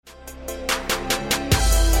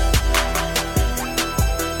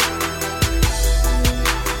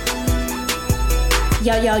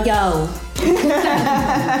Yo. Did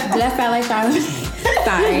I sound like Charlamagne?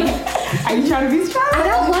 Sorry. Are you trying to be Charlamagne? I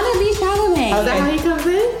don't want to be Charlamagne. Oh, is that how he comes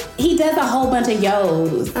in? He does a whole bunch of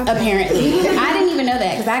yo's, apparently. I didn't even know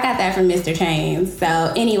that because I got that from Mr. Chains.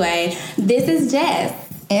 So anyway, this is Jess.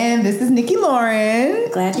 And this is Nikki Lauren.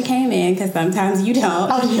 Glad you came in because sometimes you don't.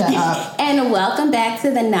 Oh, shut up. And welcome back to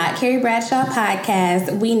the Not Carrie Bradshaw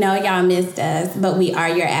podcast. We know y'all missed us, but we are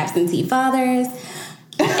your absentee fathers.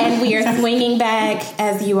 And we are swinging back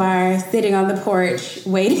as you are sitting on the porch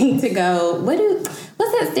waiting to go. What's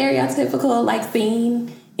that stereotypical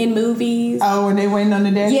scene in movies? Oh, when they waiting on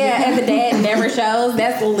the dad? Yeah, and the dad never shows.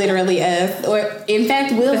 That's literally us. Or in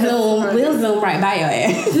fact, we'll zoom right by your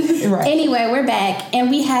ass. Right. Anyway, we're back,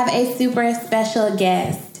 and we have a super special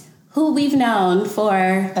guest who we've known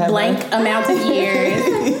for blank amount of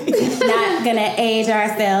years. Not gonna age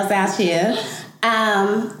ourselves out here.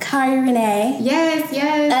 Kari Renee. Yes.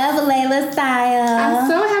 Of Layla Style. I'm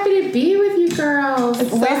so happy to be with you girls. We're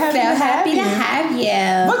so happy to have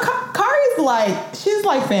you. But Kari's she's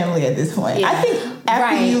like family at this point. Yeah. I think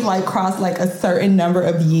after you cross a certain number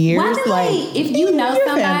of years, if you know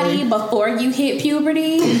somebody family. before you hit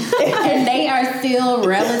puberty and they are still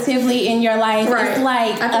relatively in your life, Right. it's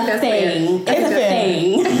like a thing. It's a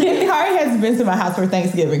thing. Kari has been to my house for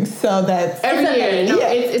Thanksgiving, so that's Every year. No,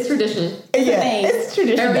 Yeah. it's tradition. it's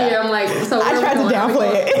tradition. Every year I'm like, so I tried to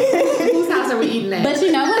downplay it. Whose house are we eating at? But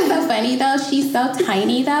you know what's so funny though? She's so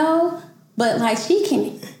tiny though, but she can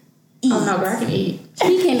eat. Oh no, but I can eat.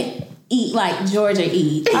 She can eat like Georgia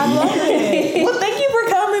eat. I love it. Well, thank you for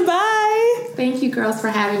coming by. Thank you girls for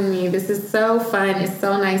having me. This is so fun. It's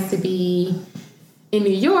so nice to be in New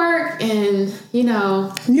York and,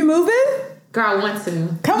 You moving? girl, I want to.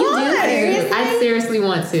 Come on. Seriously? I seriously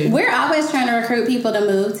want to. We're always trying to recruit people to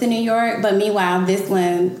move to New York, but meanwhile, this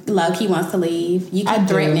one low-key wants to leave. You keep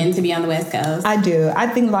threatening to be on the West Coast. I do. I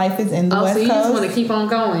think life is in the West so you Coast. just want to keep on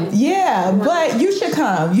going. Yeah, but you should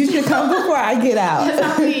come. You should come before I get out. Yes,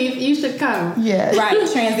 I leave. You should come. Yeah.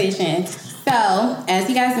 Right, transition. So, as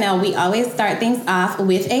you guys know, we always start things off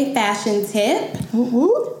with a fashion tip.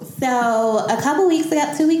 Woo-woo. So, a couple weeks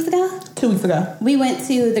ago, 2 weeks ago, 2 weeks ago. we went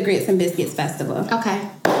to the Grits and Biscuits Festival. Okay.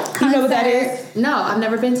 You know what that is? No, I've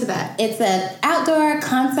never been to that. It's an outdoor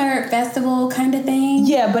concert festival kind of thing.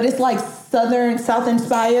 Yeah, but it's South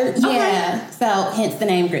inspired. Yeah, so hence the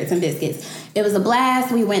name Grits and Biscuits. It was a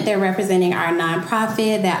blast. We went there representing our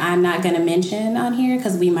nonprofit that I'm not going to mention on here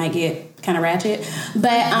because we might get kind of ratchet.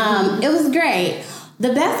 But it was great.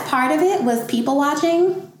 The best part of it was people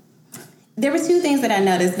watching. There were two things that I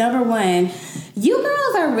noticed. Number one, you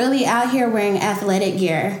girls are really out here wearing athletic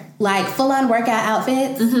gear, full-on workout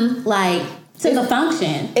outfits, to the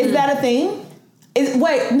function. Is that a thing?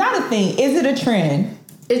 Wait, not a thing. Is it a trend?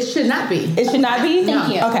 It should not be. It should not be?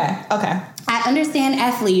 Thank you. Okay. I understand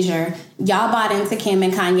athleisure. Y'all bought into Kim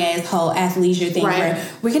and Kanye's whole athleisure thing where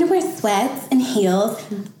we're going to wear sweats and heels.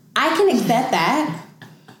 I can accept that.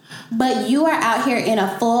 But you are out here in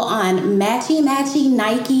a full-on matchy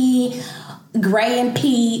Nike gray and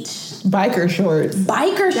peach biker shorts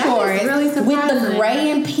shorts really with the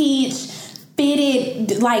gray and peach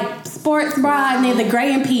fitted sports bra and then the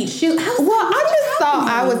gray and peach shoe. Well, I just thought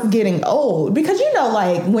I was getting old because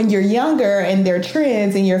when you're younger and there are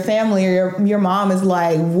trends in your family or your mom is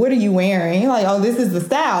like, what are you wearing? You're like, oh, this is the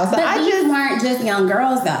style. So but these weren't just young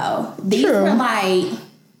girls though. These were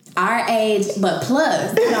our age but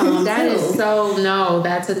plus. That's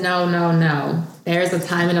a no. There's a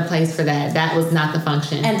time and a place for that. That was not the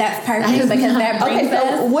function. And that's perfect because that brings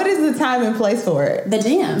us... what is the time and place for it? The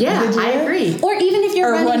gym. Yeah, the gym? I agree. Or even if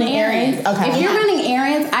you're running errands. Okay. If you're running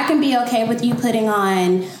errands, I can be okay with you putting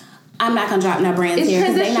on... I'm not going to drop no brands here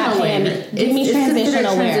because they're not paying me. Give me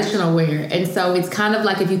transitional wear. Transitional wear. And so it's kind of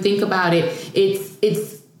if you think about it, it's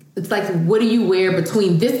what do you wear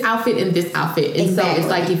between this outfit and this outfit? And exactly.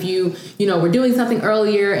 So it's if you we're doing something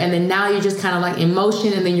earlier and then now you're just kind of in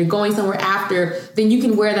motion and then you're going somewhere after, then you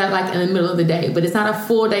can wear that in the middle of the day. But it's not a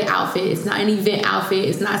full day outfit. It's not an event outfit.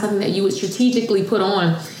 It's not something that you would strategically put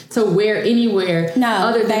on to wear anywhere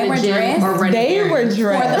other than the gym or running They errands. were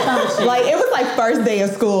dressed. For the function. It was first day of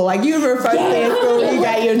school. You remember first day of school, you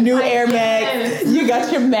got your new Air Max, you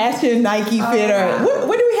got your matching Nike fit, or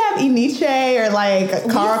what do we have? Iniche or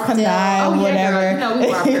Carl Kanai, whatever. We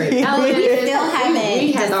were upgraded. We still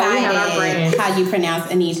haven't decided how you pronounce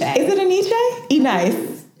Aniche. Is it Iniche?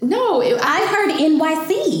 E-nice. No, I've heard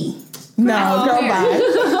NYC. No, girl, bye.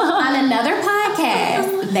 On another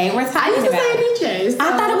podcast, they were talking I used to about say Aniche.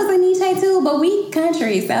 I thought it was Aniche too, but we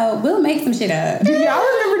country, so we'll make some shit up. Do y'all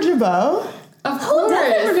remember Jabot? Of Who course.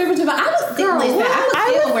 doesn't remember Jabot? I was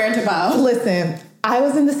still wearing Jabot. Listen, I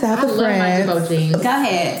was in the south I of love my France. Jabot jeans. Go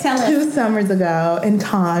ahead. Tell us. 2 summers ago in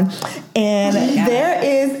Cannes, and there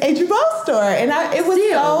is a Jabot store, and it was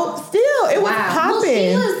it was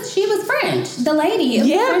popping. Well, she was French, the lady. It was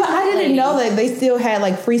Yeah, French but I didn't lady. know that they still had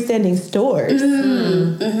like freestanding stores.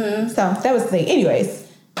 So that was the thing. Anyways,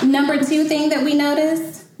 Number 2 thing that we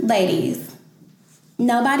noticed, ladies,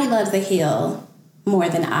 nobody loves a heel more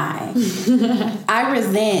than I. I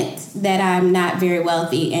resent that I'm not very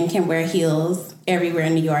wealthy and can wear heels everywhere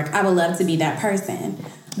in New York. I would love to be that person.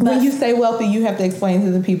 when you say wealthy, you have to explain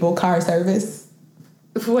to the people car service.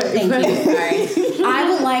 What? Thank you. Sorry. I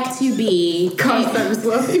would like to be Car service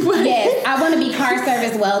wealthy. Yes, I want to be car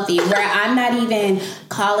service wealthy, where I'm not even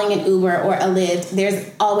calling an Uber or a Lyft. There's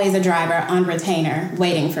always a driver on retainer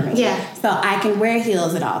waiting for me. Yeah. So I can wear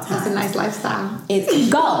heels at all times. It's a nice lifestyle. It's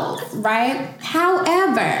goals, right?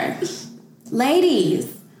 However,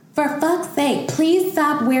 ladies, for fuck's sake, please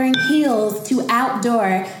stop wearing heels to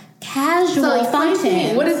outdoor casual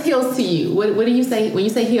functions. What is heels to you? What do you say when you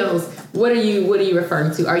say heels? What are you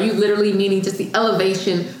referring to? Are you literally meaning just the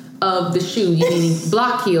elevation of the shoe? You meaning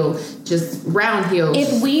block heel, just round heel?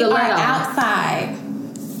 If we stiletto? are outside,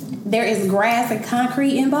 there is grass and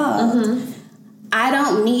concrete involved. I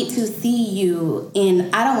don't need to see you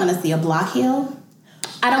in. I don't want to see a block heel.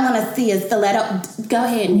 I don't want to see a stiletto. Go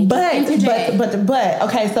ahead, Nikki. But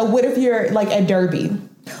okay. So what if you're like at Derby,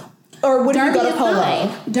 or what if you go to Polo?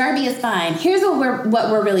 Fine. Derby is fine. Here's what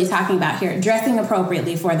we're really talking about here: dressing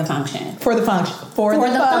appropriately for the function. For the function. For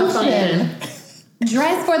the function.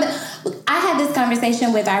 Dress for the. I had this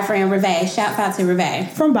conversation with our friend Reve. Shouts out to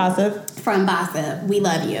Reve From Bossip. from Bossip. We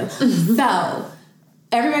love you. So.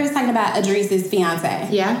 Everybody was talking about Idris's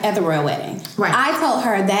fiance at the royal wedding. Right. I told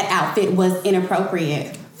her that outfit was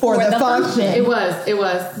inappropriate For the function. It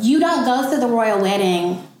was. You don't go to the royal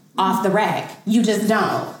wedding off the rack. You just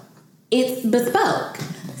don't. It's bespoke.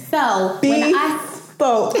 So when I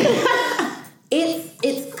spoke,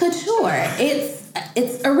 it's couture.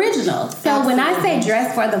 It's original. So when I say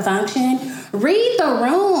dress for the function, read the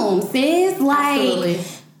room, sis. Like. Absolutely.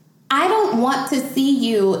 I don't want to see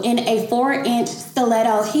you in a 4-inch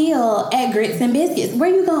stiletto heel at Grits and Biscuits. Where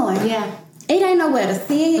you going? Yeah. It ain't nowhere to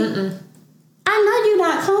sit. I know you're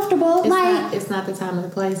not comfortable. It's not the time or the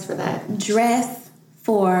place for that. Dress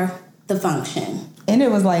for the function. and it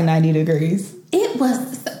was like 90 degrees. It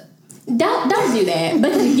was. Don't do that,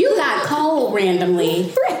 because you got cold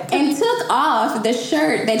randomly and took off the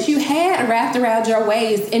shirt that you had wrapped around your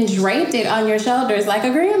waist and draped it on your shoulders like a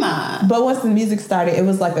grandma. But once the music started, it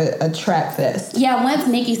was like a trap fest. Yeah, once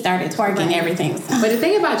Nikki started twerking, everything. But the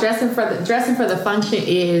thing about dressing for the function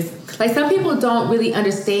is, like, some people don't really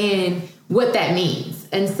understand what that means.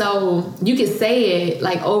 And so you can say it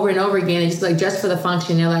like over and over again and just like dress for the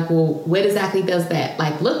function. They're like, well, what exactly does that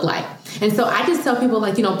like look like? And so I just tell people,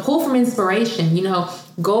 like, pull from inspiration,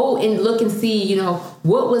 go and look and see,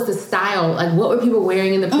 what was the style? Like, what were people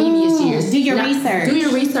wearing in the previous years? Do your research. Do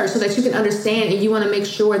your research so that you can understand, and you want to make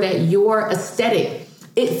sure that your aesthetic,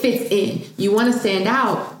 it fits in. You want to stand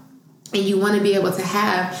out. And you want to be able to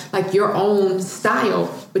have like your own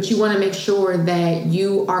style, but you want to make sure that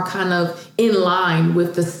you are kind of in line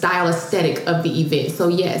with the style aesthetic of the event. So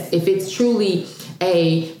yes, if it's truly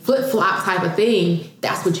a flip-flop type of thing,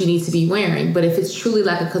 that's what you need to be wearing. But if it's truly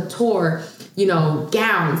like a couture,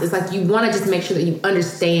 gowns, it's like you want to just make sure that you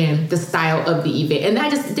understand the style of the event. And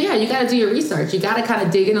that just, you got to do your research. You got to kind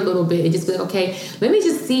of dig in a little bit and just be like, okay, let me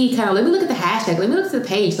just see let me look at the hashtag, let me look at the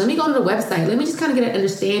page, let me go to the website, let me just kind of get an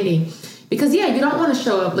understanding. Because, you don't want to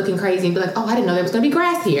show up looking crazy and be like, oh, I didn't know there was going to be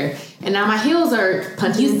grass here. And now my heels are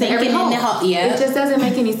punching into every hole. Yeah. It just doesn't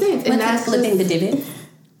make any sense. And that's flipping the divot.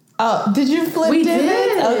 Oh, did you flip We divots?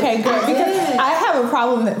 did. Okay, good. Because I have a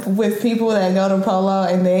problem with people that go to Polo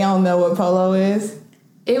and they don't know what Polo is.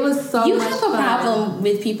 It was so You much have a fun. problem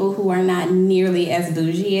with people who are not nearly as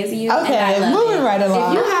bougie as you. Okay, and I love moving it. right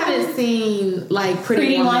along. If you haven't seen like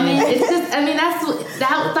Pretty Woman. Woman, it's just,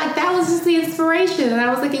 that was just the inspiration. And I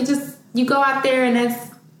was like, you go out there and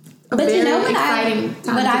that's a But very you know what exciting time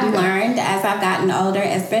to I've do that. learned as I've gotten older,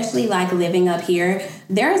 especially like living up here,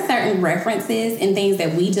 there are certain references and things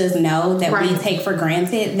that we just know that we Right. take for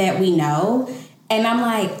granted that we know. And I'm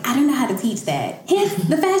like, I don't know how to teach that. Hence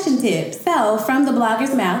the fashion tip. So from the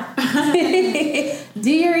blogger's mouth,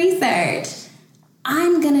 do your research.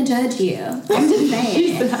 I'm gonna judge you. I'm just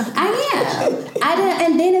saying. I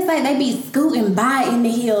am. And then it's like they be scooting by in the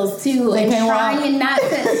heels too, and trying not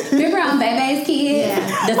to. Remember on Bebe's Kids?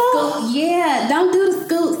 Yeah. The scoot. Yeah, don't do the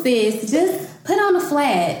scoot, sis. Just put on a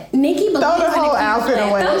flat. Nikki believes Throw the in whole cute outfit flat.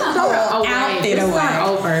 away. Throw the whole outfit It's away. not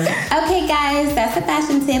over. Okay, guys, that's a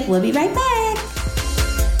fashion tip. We'll be right back.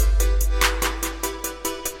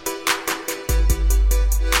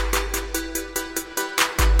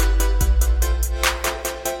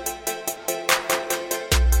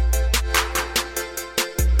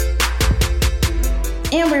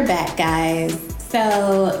 And we're back, guys.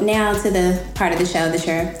 So now to the part of the show that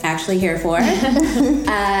you're actually here for.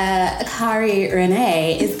 Kari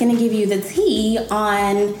Renee is going to give you the tea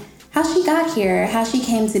on how she got here, how she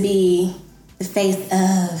came to be the face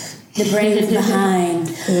of, the brains behind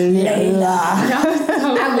Layla.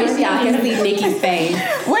 I wish y'all could see Nikki's face.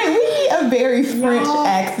 Wait, we need a very French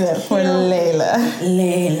accent for Layla.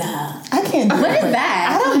 Layla. I can't do What it. is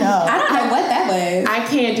that? I don't know. I don't know what that was. I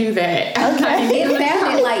can't do that. Okay. It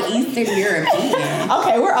sounded like Eastern European.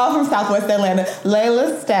 Okay, we're all from Southwest Atlanta.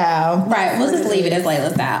 Layla style. Right, we'll just leave it as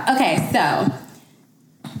Layla style. Okay, so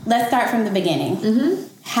let's start from the beginning. Mm-hmm.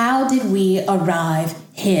 How did we arrive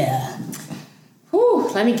here? Whew,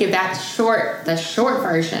 let me give that the short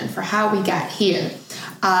version for how we got here.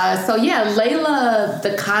 So yeah, Layla,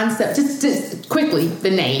 the concept, just quickly,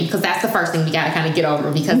 the name, because that's the first thing we got to kind of get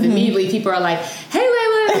over, because immediately people are like, hey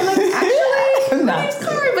Layla, and I'm like, actually, my name's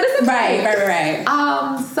Kari, but it's okay.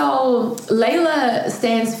 Right. So Layla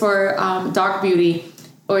stands for dark beauty,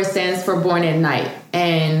 or it stands for born at night.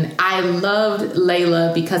 And I loved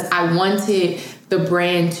Layla because I wanted the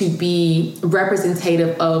brand to be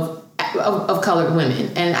representative of colored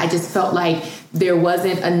women, and I just felt like there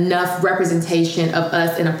wasn't enough representation of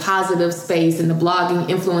us in a positive space in the blogging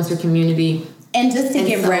influencer community. And just to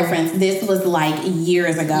give reference, this was like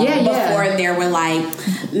years ago, before there were like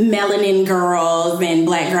melanin girls and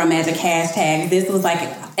Black Girl Magic hashtags. This was like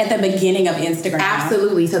at the beginning of Instagram.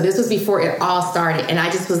 Absolutely. So this was before it all started, and I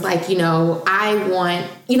just was like,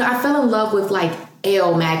 I fell in love with like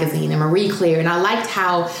Elle magazine and Marie Claire, and I liked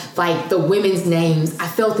how like the women's names, I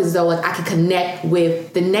felt as though like I could connect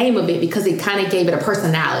with the name of it because it kind of gave it a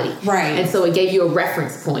personality, right? And so it gave you a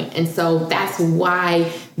reference point, and so that's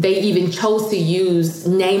why they even chose to use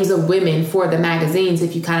names of women for the magazines.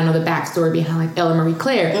 If you kind of know the backstory behind like Elle and Marie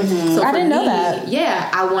Claire, so I didn't know that.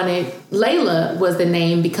 Yeah, I wanted Layla was the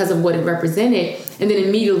name because of what it represented, and then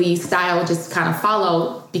immediately style just kind of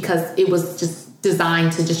followed because it was just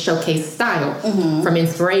designed to just showcase style, from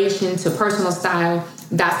inspiration to personal style.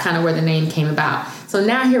 That's kind of where the name came about. So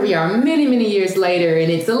now here we are many, many years later,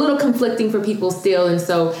 and it's a little conflicting for people still. And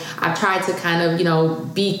so I've tried to kind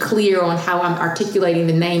of, be clear on how I'm articulating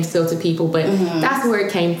the name still to people, but that's where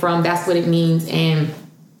it came from. That's what it means. And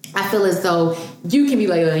I feel as though you can be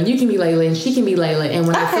Layla and you can be Layla and she can be Layla. And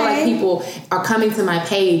when I feel like people are coming to my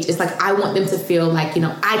page, it's like I want them to feel like,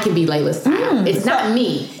 I can be Layla style. It's not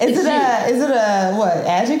me. Is it a what,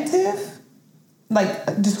 adjective?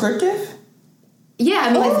 Like descriptive? Yeah,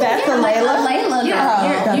 I mean, like that's a Layla. Layla.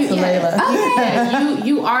 Yeah, that's a Layla. Okay.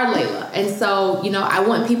 You are Layla, and so I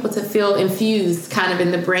want people to feel infused, kind of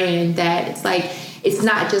in the brand, that it's like it's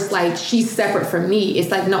not just like she's separate from me.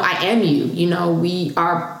 It's like, no, I am you. We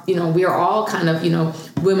are all kind of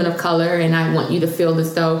women of color, and I want you to feel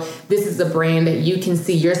as though this is a brand that you can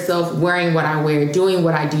see yourself wearing what I wear, doing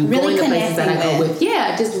what I do, really going to places that I go with.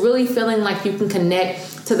 Yeah, just really feeling like you can connect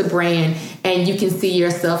to the brand and you can see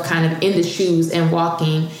yourself kind of in the shoes and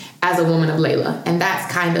walking as a woman of Layla. And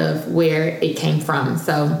that's kind of where it came from.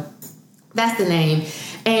 So that's the name.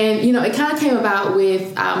 And, it kind of came about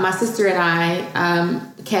with my sister and I,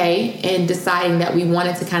 Kay, and deciding that we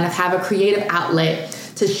wanted to kind of have a creative outlet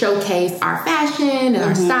to showcase our fashion and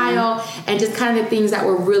our style and just kind of the things that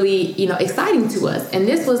were really, exciting to us. And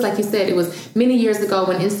this was, like you said, it was many years ago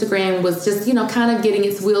when Instagram was just, kind of getting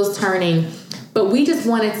its wheels turning. But we just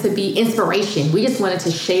wanted to be inspiration. We just wanted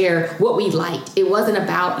to share what we liked. It wasn't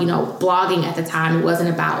about, blogging at the time. It wasn't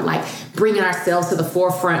about like bringing ourselves to the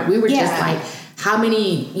forefront. We were just like, how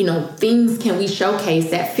many, things can we showcase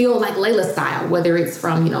that feel like Layla style, whether it's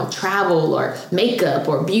from, travel or makeup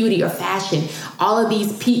or beauty or fashion. All of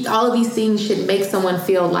these things should make someone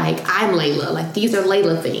feel like I'm Layla, like these are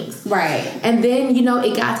Layla things. Right. And then,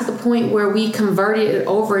 it got to the point where we converted it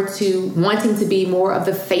over to wanting to be more of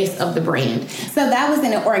the face of the brand. So that was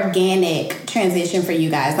an organic transition for you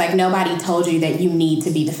guys. Like nobody told you that you need to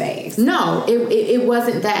be the face. No, it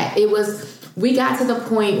wasn't that. It was, we got to the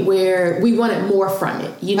point where we wanted more from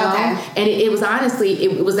it, Okay. And it was honestly,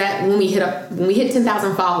 it was that when we hit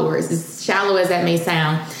 10,000 followers, as shallow as that may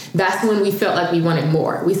sound, that's when we felt like we wanted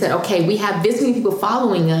more. We said, okay, we have this many people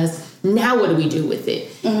following us. Now what do we do with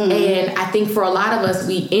it? And I think for a lot of us,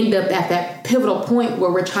 we end up at that pivotal point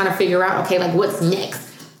where we're trying to figure out, okay, like what's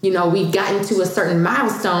next? We've gotten to a certain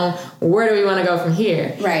milestone. Where do we want to go from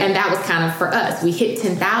here? Right. And that was kind of for us. We hit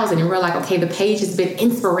 10,000 and we're like, okay, the page has been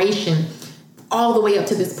inspiration all the way up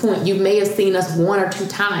to this point. You may have seen us one or two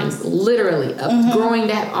times, literally. Growing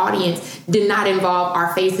that audience did not involve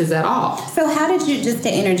our faces at all. So how did you, just to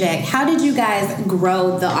interject, how did you guys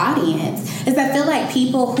grow the audience? Because I feel like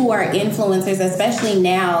people who are influencers, especially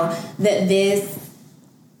now that this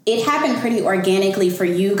it happened pretty organically for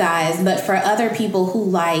you guys, but for other people who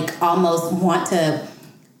like almost want to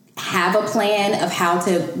have a plan of how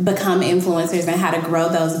to become influencers and how to grow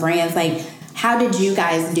those brands, like how did you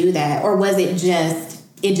guys do that? Or was it just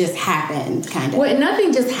happened kind of? Well,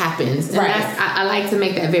 nothing just happens. And right. I like to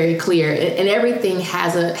make that very clear. And everything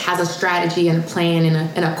has a strategy and a plan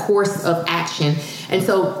and a course of action. And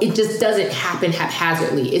so it just doesn't happen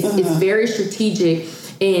haphazardly. It's very strategic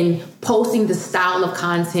in posting the style of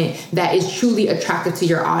content that is truly attractive to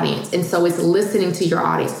your audience. And so it's listening to your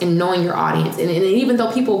audience and knowing your audience. And even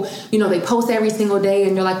though people, they post every single day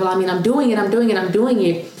and you're like, well, I mean, I'm doing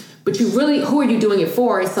it. But you really, who are you doing it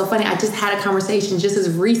for? It's so funny. I just had a conversation just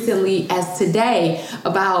as recently as today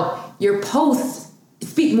about your posts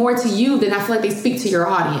speak more to you than I feel like they speak to your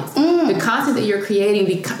audience. The content that you're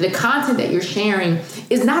creating, the content that you're sharing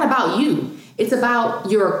is not about you. It's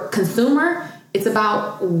about your consumer. It's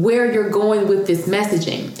about where you're going with this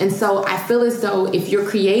messaging. And so I feel as though if you're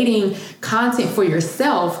creating content for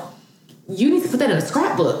yourself, you need to put that in a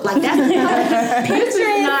scrapbook. Like that's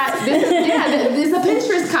Pinterest. This is a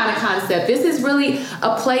Pinterest kind of concept. This is really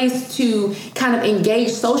a place to kind of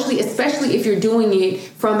engage socially, especially if you're doing it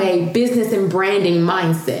from a business and branding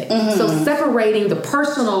mindset. So separating the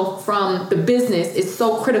personal from the business is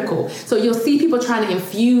so critical. So you'll see people trying to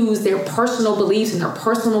infuse their personal beliefs and their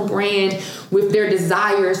personal brand with their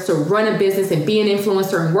desires to run a business and be an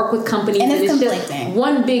influencer and work with companies. And it's just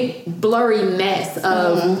one big blurry mess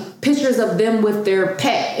of pictures of them with their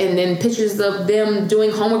pet, and then pictures of them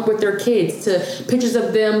doing homework with their kids, to pictures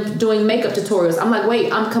of them doing makeup tutorials. I'm like,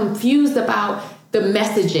 wait, I'm confused about the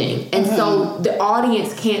messaging. And so the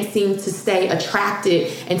audience can't seem to stay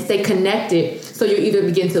attracted and stay connected. So you either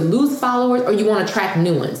begin to lose followers or you want to attract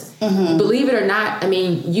new ones. Believe it or not, I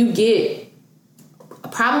mean, you get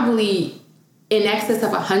probably in excess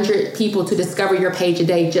of 100 people to discover your page a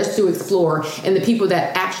day just to explore, and the people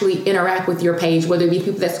that actually interact with your page, whether it be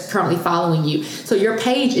people that's currently following you. So your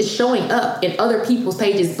page is showing up in other people's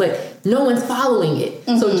pages, but no one's following it.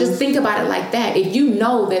 So just think about it like that. If you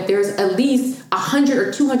know that there's at least 100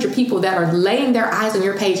 or 200 people that are laying their eyes on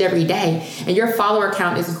your page every day, and your follower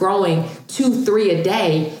count is growing 2-3 a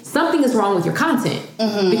day, something is wrong with your content,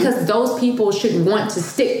 because those people should want to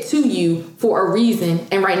stick to you for a reason,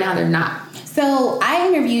 and right now they're not. So I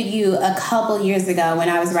interviewed you a couple years ago when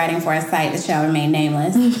I was writing for a site that shall remain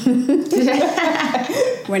nameless.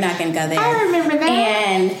 We're not going to go there. I remember that.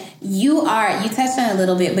 And you touched on it a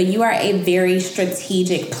little bit, but you are a very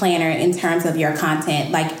strategic planner in terms of your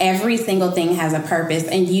content. Like every single thing has a purpose,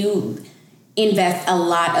 and you invest a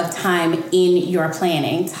lot of time in your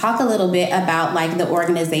planning. Talk a little bit about like the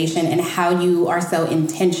organization and how you are so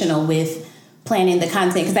intentional with planning the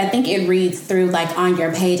content, because I think it reads through like on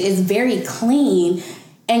your page. It's very clean,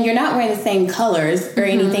 and you're not wearing the same colors or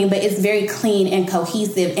anything, but it's very clean and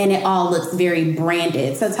cohesive, and it all looks very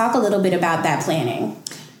branded. So talk a little bit about that planning.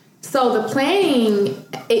 So the planning,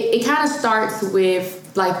 it kind of starts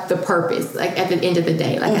with like the purpose, like at the end of the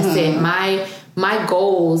day. Like I said, my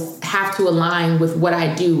goals have to align with what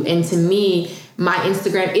I do. And to me, my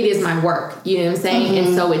Instagram, it is my work. You know what I'm saying?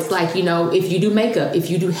 And so it's like, if you do makeup, if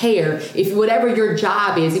you do hair, if whatever your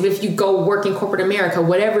job is, even if you go work in corporate America,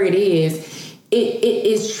 whatever it is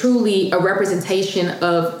is truly a representation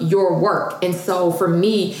of your work. And so for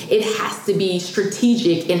me, it has to be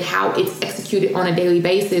strategic in how it's executed on a daily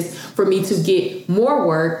basis for me to get more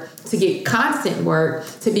work, to get constant work,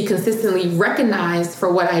 to be consistently recognized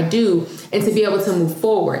for what I do, and to be able to move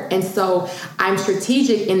forward. And so I'm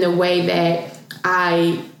strategic in the way that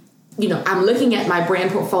I'm looking at my brand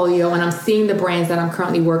portfolio, and I'm seeing the brands that I'm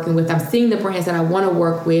currently working with. I'm seeing the brands that I want to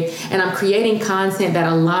work with, and I'm creating content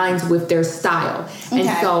that aligns with their style. Okay. And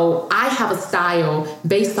so I have a style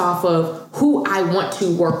based off of who I want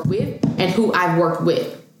to work with and who I've worked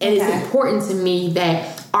with. And it's important to me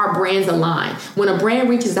that our brands align. When a brand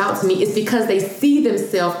reaches out to me, it's because they see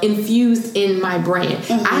themselves infused in my brand.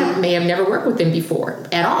 I may have never worked with them before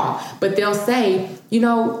at all, but they'll say,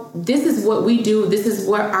 this is what we do. This is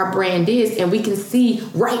what our brand is. And we can see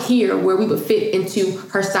right here where we would fit into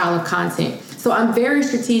her style of content. So I'm very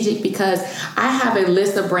strategic because I have a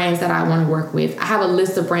list of brands that I want to work with. I have a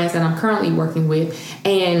list of brands that I'm currently working with.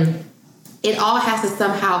 And it all has to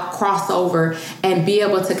somehow cross over and be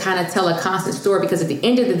able to kind of tell a constant story, because at the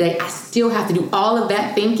end of the day, I still have to do all of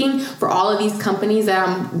that thinking for all of these companies that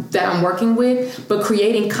I'm working with, but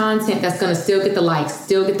creating content that's going to still get the likes,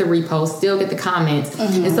 still get the reposts, still get the comments.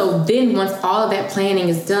 And so then once all of that planning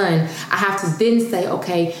is done, I have to then say,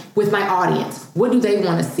 okay, with my audience, what do they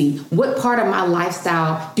want to see? What part of my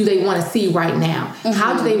lifestyle do they want to see right now?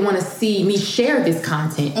 How do they want to see me share this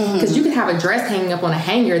content? Because you can have a dress hanging up on a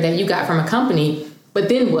hanger that you got from a company, but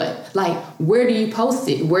then what? Like, where do you post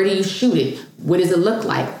it? Where do you shoot it? What does it look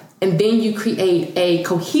like? And then you create a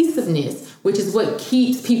cohesiveness, which is what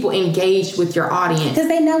keeps people engaged with your audience. Because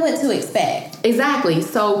they know what to expect. Exactly.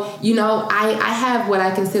 So, you know, I have what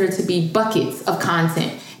I consider to be buckets of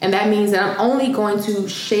content. And that means that I'm only going to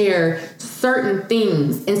share certain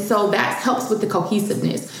things. And so that helps with the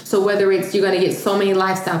cohesiveness. So whether it's you're going to get so many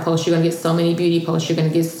lifestyle posts, you're going to get so many beauty posts, you're going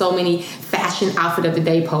to get so many fashion outfit of the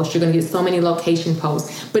day posts, you're going to get so many location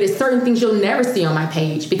posts. But it's certain things you'll never see on my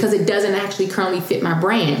page because it doesn't actually currently fit my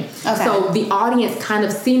brand. Okay. So the audience kind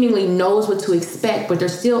of seemingly knows what to expect, but they're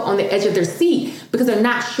still on the edge of their seat because they're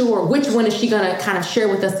not sure which one is she going to kind of share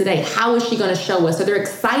with us today. How is she going to show us? So they're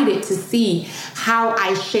excited to see how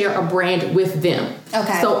I share a brand with them.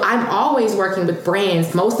 Okay. So I'm always working with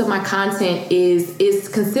brands. Most of my content is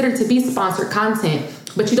considered to be sponsored content,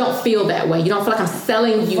 but you don't feel that way. You don't feel like I'm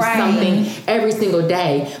selling you something every single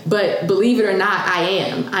day. But believe it or not, I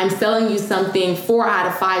am. I'm selling you something 4 out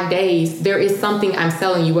of 5 days. There is something I'm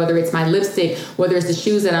selling you, whether it's my lipstick, whether it's the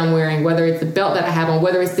shoes that I'm wearing, whether it's the belt that I have on,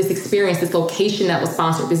 whether it's this experience, this location that was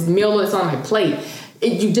sponsored, this meal that's on my plate.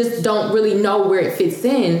 You just don't really know where it fits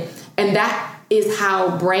in. And that is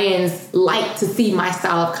how brands like to see my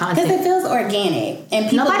style of content. Because it feels organic. And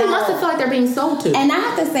people nobody wants to feel like they're being sold to. And I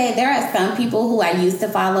have to say, there are some people who I used to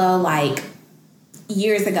follow, like,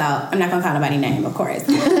 years ago. I'm not going to call nobody's name, of course.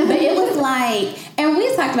 But it was like, and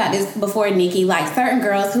we talked about this before, Nikki, like certain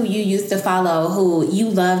girls who you used to follow who you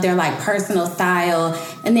love their, like, personal style.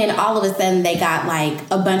 And then all of a sudden they got, like,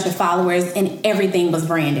 a bunch of followers and everything was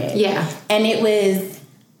branded. Yeah. And it was,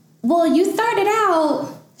 well, you started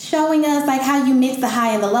out showing us like how you mix the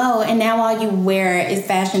high and the low, and now all you wear is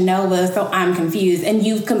Fashion Nova, so I'm confused, and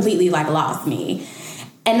you've completely like lost me.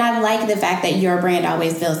 And I like the fact that your brand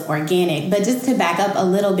always feels organic. But just to back up a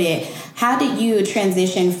little bit, how did you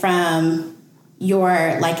transition from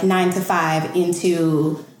your like 9 to 5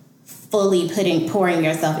 into fully pouring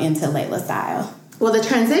yourself into Layla Style? Well, the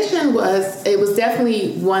transition was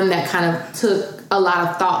definitely one that kind of took a lot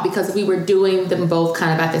of thought because we were doing them both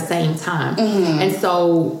kind of at the same time. And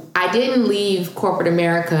so I didn't leave corporate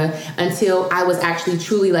America until I was actually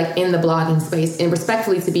truly like in the blogging space. And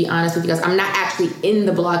respectfully, to be honest with you guys, I'm not actually in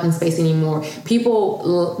the blogging space anymore.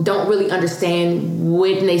 People don't really understand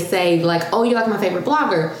when they say like, oh, you're like my favorite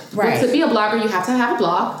blogger. Right. Well, to be a blogger, you have to have a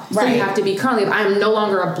blog. So you have to be currently, I am no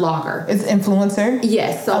longer a blogger. It's influencer?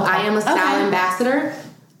 Yes. So I am a style ambassador.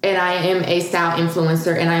 And I am a style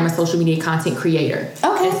influencer, and I am a social media content creator.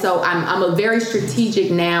 Okay. And so I'm a very strategic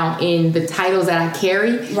now in the titles that I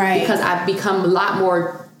carry, because I've become a lot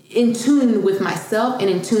more in tune with myself and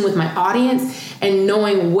in tune with my audience and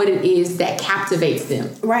knowing what it is that captivates them.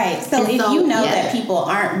 Right. So if you know that people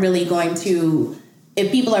aren't really going to,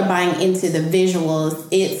 if people are buying into the visuals,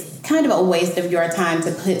 it's kind of a waste of your time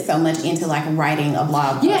to put so much into like writing a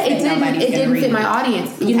blog post. Yeah, it didn't fit my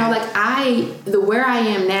audience. Okay. You know, like where I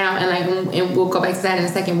am now, and we'll go back to that in a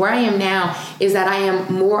second. Where I am now is that I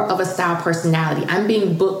am more of a style personality. I'm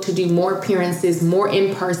being booked to do more appearances, more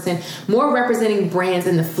in person, more representing brands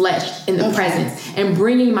in the flesh, in the presence, and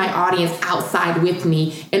bringing my audience outside with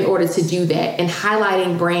me in order to do that, and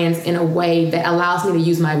highlighting brands in a way that allows me to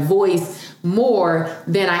use my voice more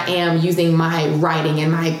than I am using my writing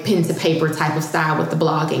and my pen to paper type of style with the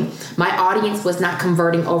blogging. My audience was not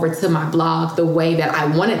converting over to my blog the way that I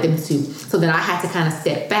wanted them to. So then I had to kind of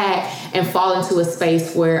step back and fall into a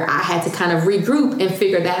space where I had to kind of regroup and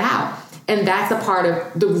figure that out. And that's a part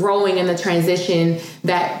of the growing and the transition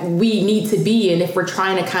that we need to be in if we're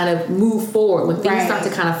trying to kind of move forward. When things start to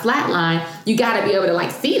kind of flatline, you got to be able to like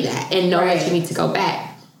see that and know that you need to go back.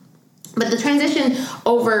 But the transition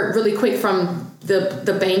over really quick from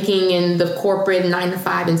the banking and the corporate 9 to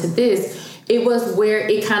 5 into this, it was where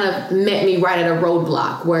it kind of met me right at a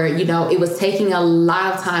roadblock where, you know, it was taking a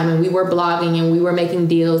lot of time and we were blogging and we were making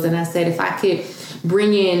deals. And I said, if I could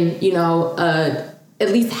bring in, you know, at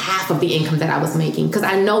least half of the income that I was making, because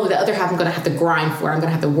I know the other half I'm going to have to grind for. I'm going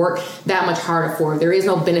to have to work that much harder for. There is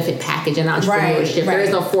no benefit package in entrepreneurship. There is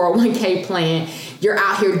no 401k plan. You're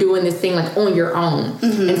out here doing this thing like on your own.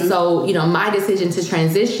 And so, you know, my decision to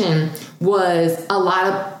transition was a lot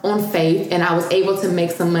of on faith, and I was able to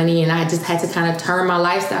make some money, and I just had to kind of turn my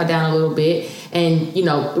lifestyle down a little bit and, you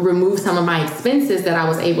know, remove some of my expenses that I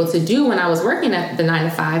was able to do when I was working at the 9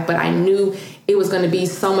 to 5, but I knew it was going to be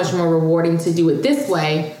so much more rewarding to do it this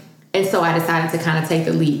way. And so I decided to kind of take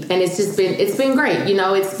the leap, and it's been great. You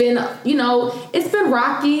know, it's been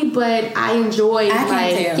rocky, but I enjoy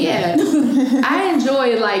I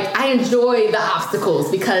enjoy the obstacles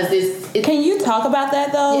because it's Can you talk about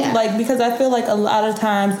that though? Yeah. Like, because I feel like a lot of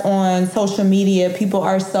times on social media, people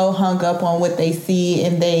are so hung up on what they see,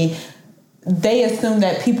 and they assume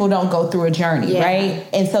that people don't go through a journey, right?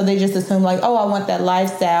 And so they just assume like, oh, I want that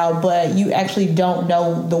lifestyle, but you actually don't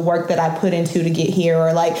know the work that I put into to get here,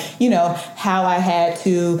 or like, you know, how I had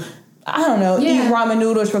to, I don't know, eat ramen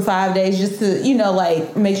noodles for 5 days just to, you know,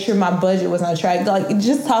 like make sure my budget was on track. Like,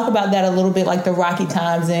 just talk about that a little bit, like the rocky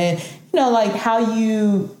times, and, you know, like how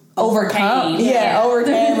you overcome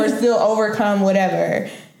or still overcome whatever.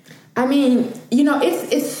 I mean, you know,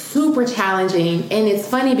 it's super challenging, and it's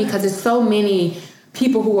funny because there's so many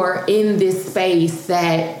people who are in this space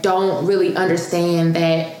that don't really understand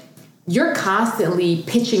that you're constantly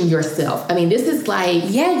pitching yourself. I mean, this is like,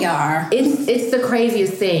 you are. It's the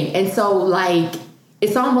craziest thing. And so like,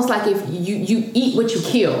 it's almost like if you eat what you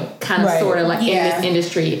kill, kind of sort of like in this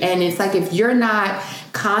industry. And it's like, if you're not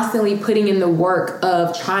constantly putting in the work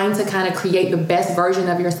of trying to kind of create the best version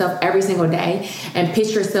of yourself every single day and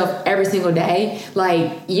pitch yourself every single day,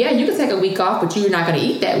 like, you can take a week off, but you're not going to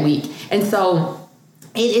eat that week. And so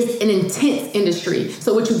it is an intense industry.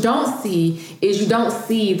 So what you don't see is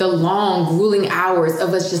the long, grueling hours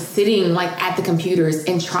of us just sitting like at the computers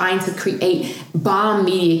and trying to create bomb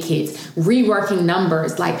media kits, reworking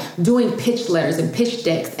numbers, like doing pitch letters and pitch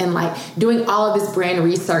decks, and like doing all of this brand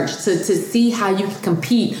research to see how you can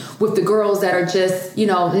compete with the girls that are just, you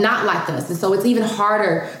know, not like us. And so it's even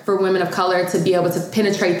harder for women of color to be able to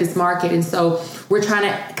penetrate this market. And so we're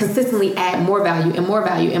trying to consistently add more value and more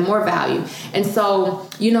value and more value. And so,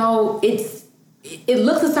 you know, it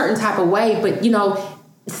looks a certain type of way, but, you know,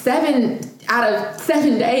 7 out of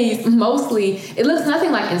 7 days, mostly, it looks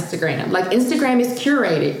nothing like Instagram. Like, Instagram is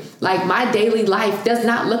curated. Like, my daily life does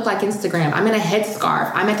not look like Instagram. I'm in a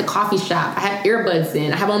headscarf. I'm at the coffee shop. I have earbuds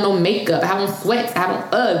in. I have on no makeup. I have on sweats. I have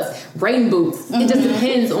on Uggs, rain boots. It just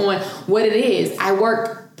depends on what it is. I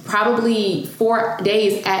work probably 4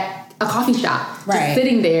 days at a coffee shop, just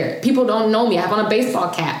sitting there. People don't know me. I have on a baseball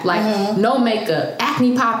cap, like no makeup,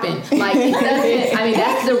 acne popping. Like, it doesn't, I mean,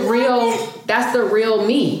 that's the real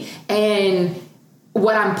me. And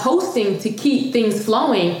what I'm posting to keep things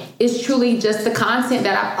flowing is truly just the content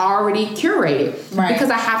that I've already curated, because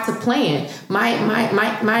I have to plan.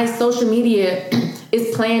 My social media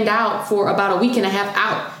is planned out for about a week and a half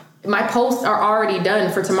out. My posts are already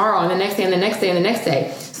done for tomorrow and the next day and the next day and the next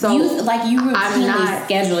day. So you routinely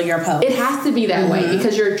schedule your posts. It has to be that way,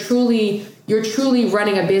 because you're truly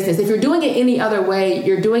running a business. If you're doing it any other way,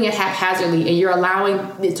 you're doing it haphazardly and you're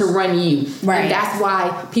allowing it to run you. Right. And that's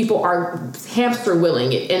why people are hamster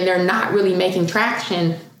wheeling it and they're not really making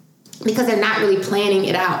traction, because they're not really planning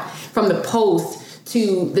it out from the post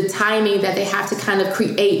to the timing that they have to kind of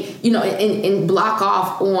create, you know, and block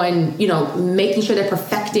off on, you know, making sure they're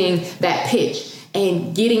perfecting that pitch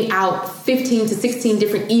and getting out 15 to 16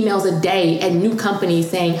 different emails a day at new companies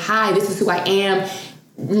saying, hi, this is who I am.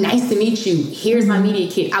 Nice to meet you. Here's my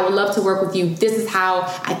media kit. I would love to work with you. This is how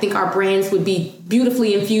I think our brands would be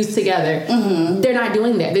beautifully infused together. They're not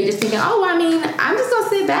doing that. They're just thinking, oh, I mean, I'm just going to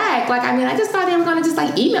sit back. Like, I mean, I just thought they were going to just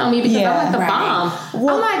like email me because I'm like the bomb.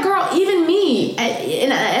 Well, I'm like, girl, even me.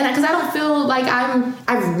 And because I don't feel like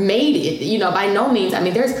I've made it, you know, by no means. I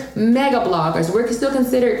mean, there's mega bloggers. We're still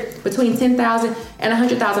considered between 10,000 and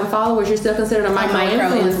 100,000 followers. You're still considered a micro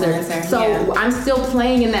influencer. So I'm still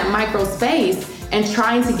playing in that micro space and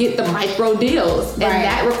trying to get the micro deals. And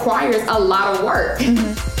that requires a lot of work.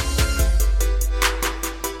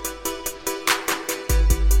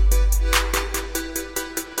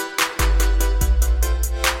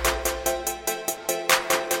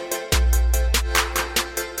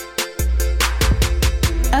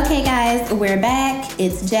 Okay, guys, we're back.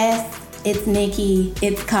 It's Jess. It's Nikki.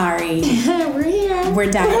 It's Kari. We're here.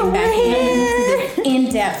 We're diving back into this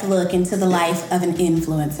in-depth look into the life of an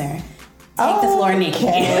influencer. Take the floor, Nikki.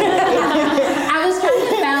 I was trying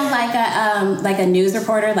to sound like a news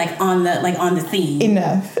reporter, like on the scene.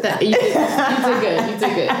 Enough. You did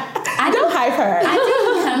good. Don't hype her. I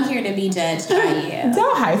didn't come here to be judged by you.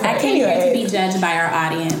 Don't hype her. I came here to be judged by our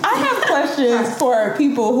audience. I have questions for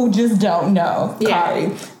people who just don't know,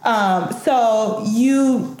 Kari. So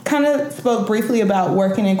you kind of spoke briefly about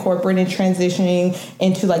working in corporate and transitioning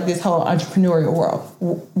into like this whole entrepreneurial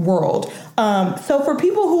world. So for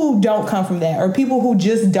people who don't come from that, or people who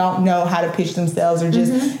just don't know how to pitch themselves, or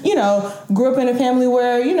just, you know, grew up in a family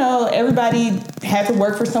where, you know, everybody had to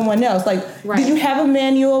work for someone else. Like, did you have a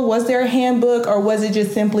manual? Was there a handbook? Or was it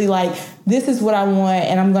just simply like, this is what I want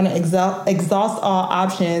and I'm going to exhaust all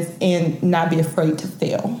options and not be afraid to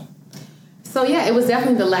fail? So, yeah, it was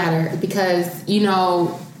definitely the latter because, you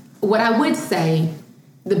know, what I would say,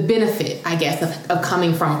 the benefit, I guess, of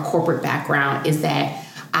coming from a corporate background is that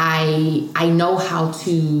I know how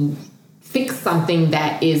to fix something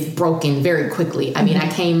that is broken very quickly. I mean, I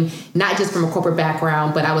came not just from a corporate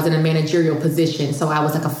background, but I was in a managerial position. So I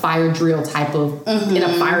was like a fire drill type of, in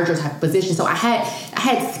a fire drill type of position. So I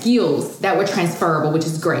had skills that were transferable, which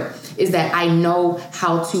is great, is that I know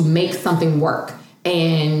how to make something work.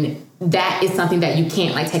 And that is something that you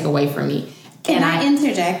can't like take away from me. Can I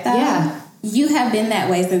interject though? Yeah. You have been that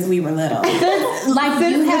way since we were little. Like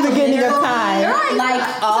since the beginning of time. Right.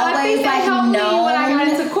 Like So always, I think that helped me when I got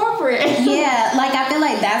into corporate. Yeah, like I feel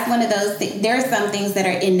like that's one of those things. There are some things that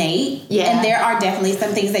are innate, and there are definitely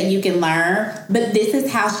some things that you can learn. But this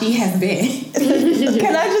is how she has been.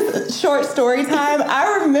 Can I just short story time?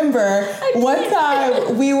 I remember one time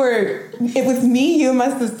it was me, you, and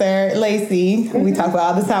my sister Lacey. Who we talk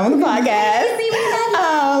about all the time on the podcast.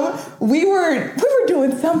 We were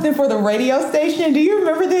doing something for the radio station. Do you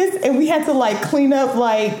remember this? And we had to like clean up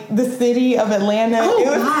like the city of Atlanta. Oh,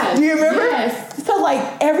 God. Do you remember? Yes. So like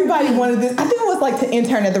everybody wanted this. I think it was like to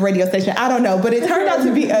intern at the radio station. I don't know, but it turned out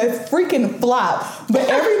to be a freaking flop. But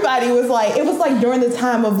everybody was like, it was like during the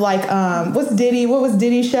time of like, what was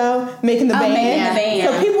Diddy's show? Making the Band. Making the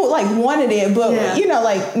Band. So people like wanted it, but you know,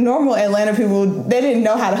 like normal Atlanta people, they didn't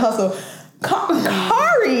know how to hustle.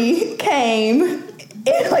 Kari came.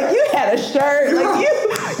 And like you had a shirt, like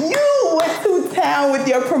you went to town with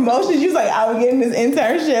your promotions. You was like, I'm getting this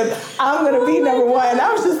internship. I'm gonna be number one. And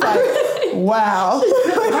I was just like, wow.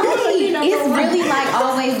 It's really like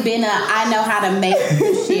always been I know how to make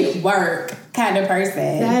this shit work kind of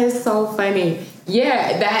person. That is so funny.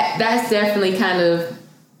 Yeah, that's definitely kind of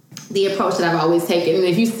the approach that I've always taken. And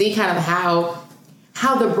if you see kind of how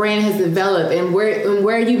the brand has developed and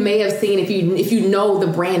where you may have seen if you know the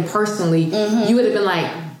brand personally, you would have been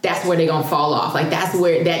like, that's where they're gonna fall off. Like that's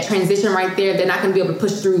where that transition right there, they're not gonna be able to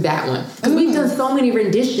push through that one. Because we've done so many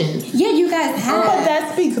renditions. Yeah, you guys have. But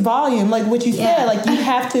that speaks volume. Like what you said, like you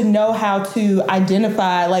have to know how to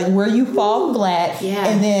identify like where you fall flat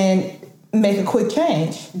and then make a quick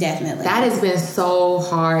change. Definitely. That has been so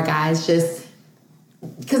hard, guys. Just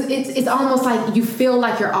because it's almost like you feel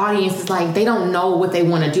like your audience is like, they don't know what they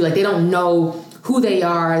want to do. Like they don't know who they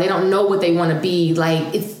are. They don't know what they want to be.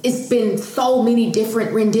 Like it's been so many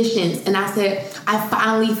different renditions. And I said, I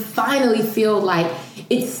finally feel like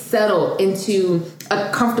it's settled into a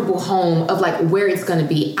comfortable home of like where it's going to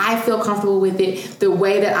be. I feel comfortable with it. The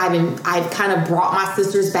way that I've kind of brought my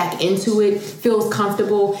sisters back into it feels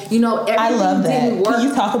comfortable. You know, everything I love that. didn't work. Can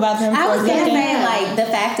you talk about them? I was going to say like the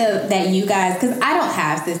fact that you guys, because I don't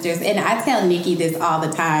have sisters, and I tell Nikki this all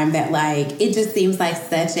the time that like it just seems like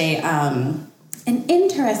such an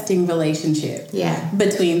interesting relationship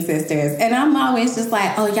between sisters. And I'm always just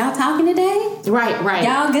like, oh, y'all talking today? Right.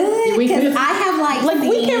 Y'all good? Because I have like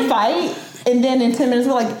we can fight. And then in 10 minutes,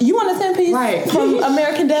 we're like, you want a 10-piece from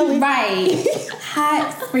American Deli? Right.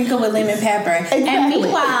 Hot, sprinkled with lemon pepper. Exactly. And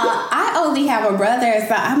meanwhile, I only have a brother,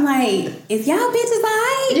 so I'm like, is y'all bitches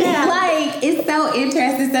alright? Yeah. Like, it's so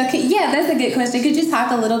interesting. So, that's a good question. Could you talk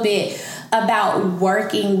a little bit about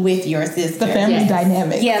working with your sister? The family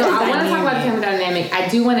dynamic. Yeah, so I want to talk about the family dynamic. I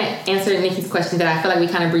do want to answer Nikki's question that I feel like we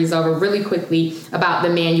kind of breezed over really quickly about the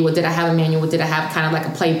manual. Did I have a manual? Did I have kind of like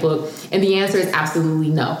a playbook? And the answer is absolutely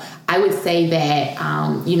no. I would say that,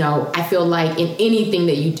 I feel like in anything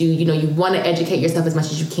that you do, you want to educate yourself as much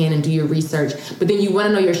as you can and do your research, but then you want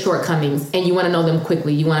to know your shortcomings and you want to know them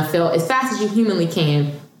quickly. You want to fail as fast as you humanly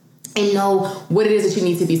can and know what it is that you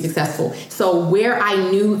need to be successful. So where I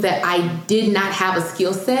knew that I did not have a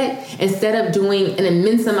skill set, instead of doing an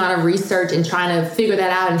immense amount of research and trying to figure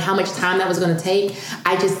that out and how much time that was going to take,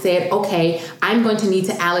 I just said, okay, I'm going to need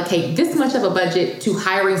to allocate this much of a budget to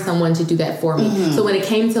hiring someone to do that for me. So when it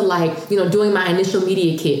came to doing my initial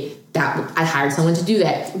media kit, I hired someone to do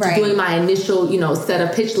that. Right. Doing my initial, set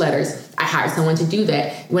of pitch letters, I hired someone to do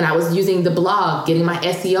that. When I was using the blog, getting my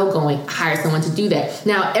SEO going, I hired someone to do that.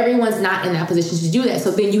 Now, everyone's not in that position to do that.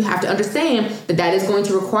 So then you have to understand that is going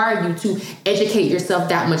to require you to educate yourself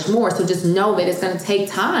that much more. So just know that it's going to take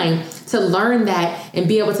time to learn that and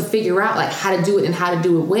be able to figure out like how to do it and how to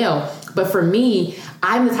do it well. But for me,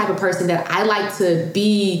 I'm the type of person that I like to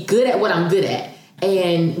be good at what I'm good at.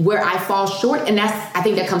 And where I fall short, and I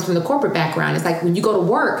think that comes from the corporate background. It's like when you go to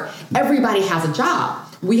work, everybody has a job.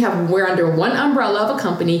 We're under one umbrella of a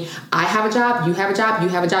company. I have a job, you have a job, you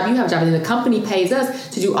have a job, you have a job. And then the company pays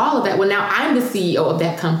us to do all of that. Well, now I'm the CEO of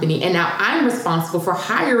that company. And now I'm responsible for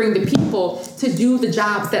hiring the people to do the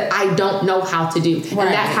jobs that I don't know how to do. Right.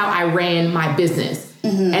 And that's how I ran my business.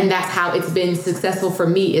 Mm-hmm. And that's how it's been successful for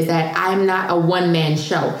me, is that I'm not a one-man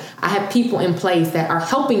show. I have people in place that are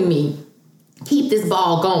helping me keep this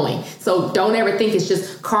ball going. So don't ever think it's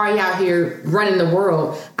just Kari out here running the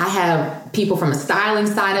world. I have people from a styling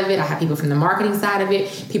side of it. I have people from the marketing side of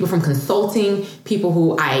it, people from consulting, people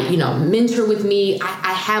who I, mentor with me.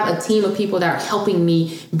 I have a team of people that are helping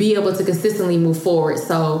me be able to consistently move forward.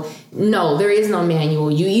 So no, there is no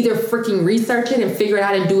manual. You either freaking research it and figure it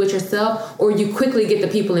out and do it yourself, or you quickly get the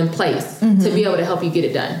people in place to be able to help you get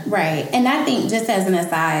it done. Right. And I think, just as an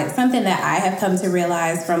aside, something that I have come to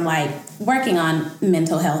realize from working on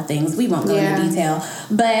mental health things, we won't go into detail,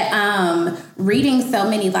 but reading so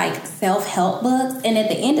many self-help books, and at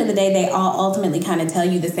the end of the day, they all ultimately kind of tell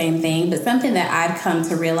you the same thing. But something that I've come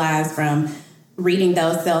to realize from reading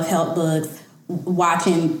those self-help books,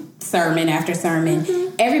 watching sermon after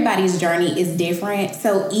sermon, everybody's journey is different.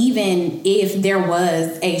 So even if there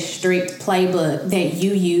was a strict playbook that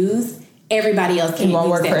you use, everybody else can't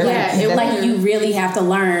use that. You really have to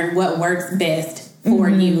learn what works best for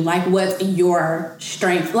you. What's your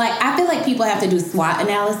strength? I feel like people have to do SWOT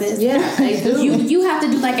analysis. Yeah, they do. You have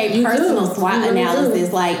to do a personal SWOT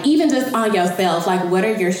analysis. Even just on yourself. What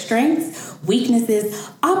are your strengths, weaknesses,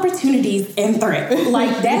 opportunities, and threats?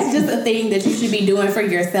 That's just a thing that you should be doing for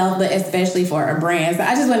yourself, but especially for a brand. So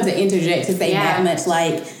I just wanted to interject to say that much.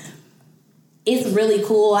 It's really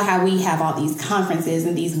cool how we have all these conferences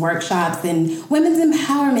and these workshops and women's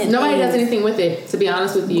empowerment. Nobody does anything with it, to be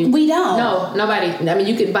honest with you. We don't. No, nobody. I mean,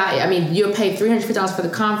 you could buy it. I mean, you'll pay $350 for the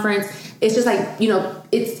conference. It's just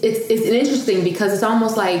it's interesting because it's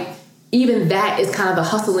almost like even that is kind of the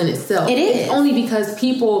hustle in itself. It is. It's only because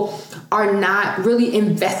people are not really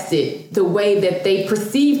invested the way that they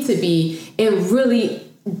perceive to be in really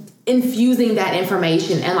infusing that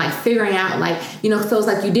information and figuring out so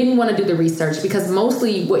it's you didn't want to do the research, because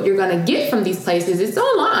mostly what you're going to get from these places is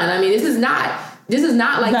online. I mean, this is not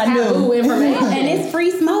taboo information. And it's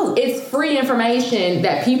free smoke. It's free information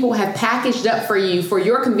that people have packaged up for you for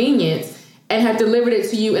your convenience and have delivered it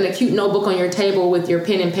to you in a cute notebook on your table with your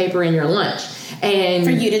pen and paper and your lunch. And for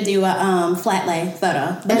you to do a flat lay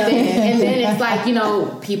photo. And then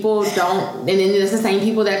it's people don't, and then it's the same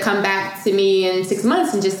people that come back to me in 6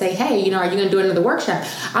 months and just say, hey, are you going to do another workshop?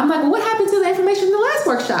 I'm like, well, what happened to the information from the last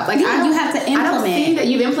workshop? You have to implement. I don't see that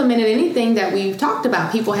you've implemented anything that we've talked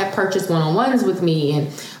about. People have purchased one-on-ones with me, and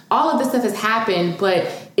all of this stuff has happened,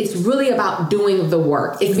 but it's really about doing the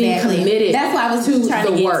work. It's being committed. That's why I was to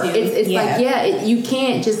the work. It's you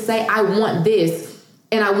can't just say, I want this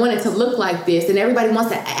and I want it to look like this, and everybody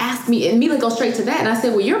wants to ask me and immediately go straight to that. And I said,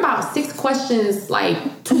 well, you're about 6 questions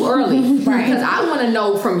too early. Right. Because I want to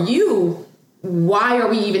know from you, why are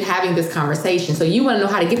we even having this conversation? So you want to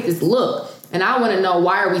know how to get this look. And I want to know,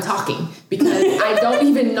 why are we talking? Because I don't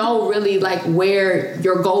even know really where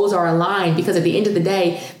your goals are aligned. Because at the end of the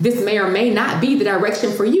day, this may or may not be the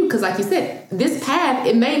direction for you. Because like you said, this path,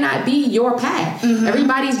 it may not be your path.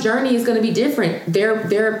 Everybody's journey is going to be different. Their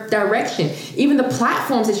direction, even the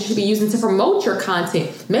platforms that you should be using to promote your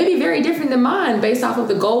content may be very different than mine based off of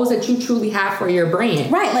the goals that you truly have for your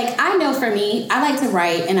brand. Right. I know for me, I like to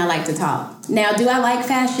write and I like to talk. Now, do I like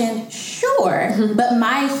fashion? Sure. But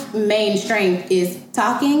my main strength is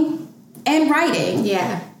talking and writing.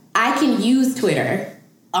 Yeah. I can use Twitter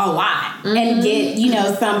a lot and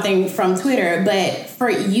get, something from Twitter. But for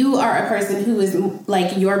you are a person who is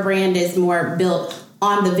your brand is more built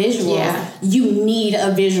on the visuals. Yeah. You need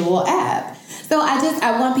a visual app. So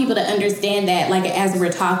I want people to understand that, as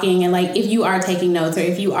we're talking, and if you are taking notes, or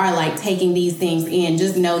if you are taking these things in,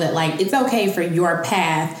 just know that it's okay for your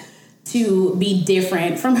path to be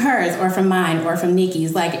different from hers or from mine or from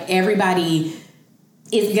Nikki's. Everybody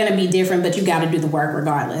is going to be different, but you got to do the work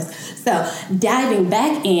regardless. So diving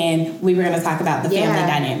back in, we were going to talk about the family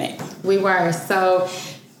dynamic. We were. So,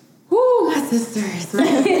 my sisters.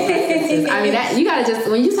 I mean, that you got to just,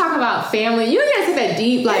 when you talk about family, you got to take that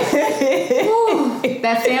deep,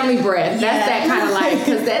 that family breath. That's that kind of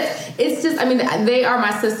because it's just, I mean, they are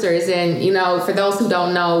my sisters. And, for those who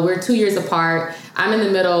don't know, we're 2 years apart. I'm in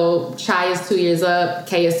the middle. Chai is 2 years up.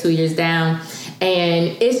 Kay is 2 years down.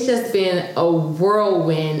 And it's just been a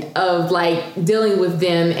whirlwind of dealing with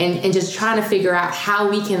them and just trying to figure out how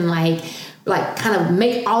we can like kind of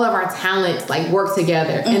make all of our talents like work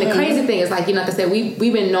together. Mm-hmm. And the crazy thing is, like, you know, like I said, we've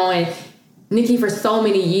been knowing Nikki for so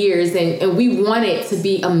many years, and we want it to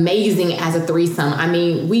be amazing as a threesome. I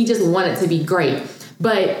mean, we just want it to be great.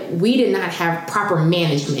 But we did not have proper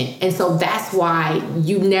management. And so that's why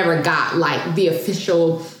you never got like the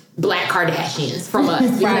official Black Kardashians from us.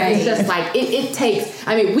 Right. It's just like, it takes,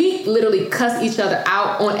 I mean, we literally cuss each other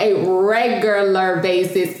out on a regular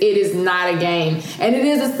basis. It is not a game. And it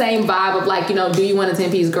is the same vibe of like, you know, do you want a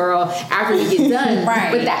 10-piece girl after we get done?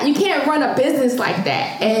 Right. But that you can't run a business like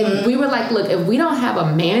that. And we were like, look, if we don't have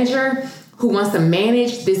a manager who wants to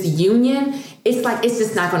manage this union, it's like, it's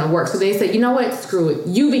just not going to work. So they said, you know what? Screw it.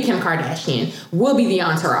 You be Kim Kardashian. We'll be the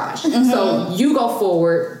entourage. So you go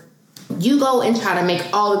forward. You go and try to make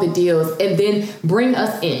all of the deals and then bring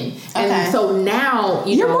us in. And so now,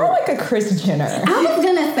 you're more like a Kris Jenner. I was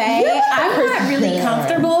going to say, I'm not really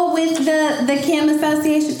comfortable with the Kim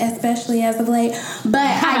association, especially as of late. But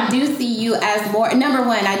I do see you as more, number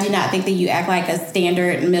one, I do not think that you act like a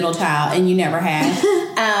standard middle child, and you never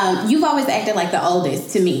have. You've always acted like the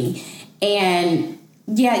oldest to me. And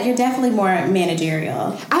yeah, you're definitely more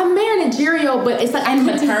managerial. I'm managerial, but it's like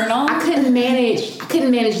maternal. I couldn't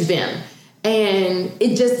manage them, and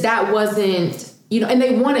it just, that wasn't, you know. And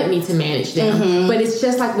they wanted me to manage them, but it's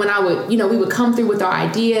just like when I would, you know, we would come through with our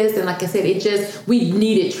ideas, and like I said, it just, we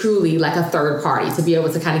needed truly like a third party to be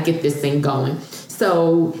able to kind of get this thing going.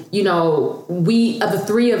 So, you know, we, of the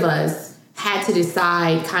three of us, had to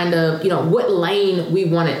decide kind of, you know, what lane we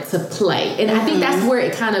wanted to play, and I think that's where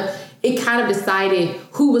it kind of decided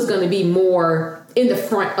who was going to be more in the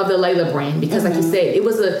front of the Layla brand. Because like you said, it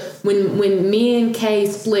was when me and Kay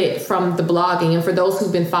split from the blogging, and for those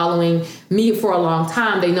who've been following me for a long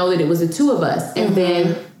time, they know that it was the two of us. And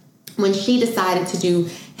then when she decided to do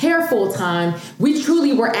hair full time, we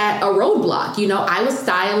truly were at a roadblock. You know, I was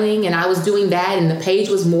styling and I was doing that, and the page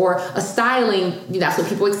was more a styling. That's what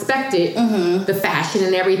people expected, the fashion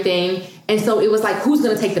and everything. And so it was like, who's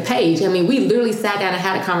going to take the page? I mean, we literally sat down and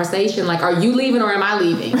had a conversation like, are you leaving or am I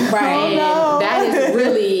leaving? Right. And that is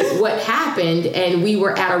really what happened. And we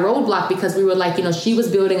were at a roadblock because we were like, you know, she was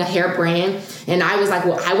building a hair brand. And I was like,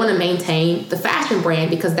 well, I want to maintain the fashion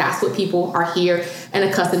brand because that's what people are here and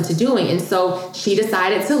accustomed to doing. And so she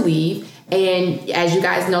decided to leave. And as you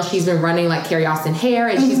guys know, she's been running like Carrie Austin Hair,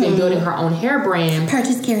 and she's been building her own hair brand.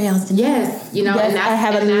 Purchase Carrie Austin. Yes, you know, yes, and I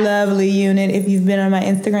have a lovely unit. If you've been on my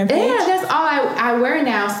Instagram page, yeah, that's all I wear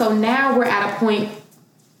now. So now we're at a point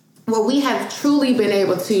where we have truly been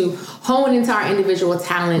able to hone into our individual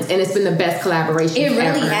talents, and it's been the best collaboration. It really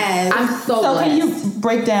ever. has. I'm so blessed. Can you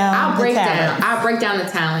break down? I'll break down the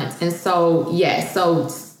talents, and so yes, so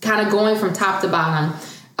kind of going from top to bottom.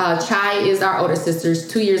 Chai is our older sister,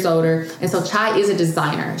 2 years older. And so Chai is a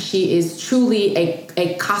designer. She is truly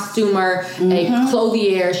a costumer, a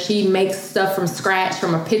clothier. She makes stuff from scratch,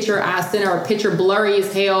 from a picture. I sent her a picture blurry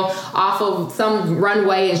as hell off of some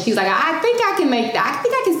runway. And she's like, I think I can make that. I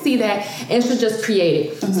think I can see that. And she'll just create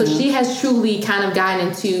it. So she has truly kind of gotten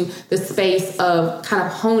into the space of kind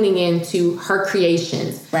of honing into her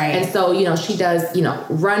creations. Right. And so, you know, she does, you know,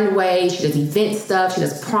 runway. She does event stuff. She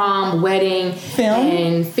does prom, wedding,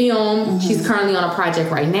 film. She's currently on a project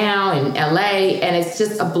right now in LA, and it's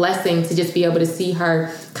just a blessing to just be able to see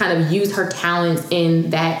her kind of use her talents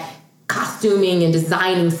in that costuming and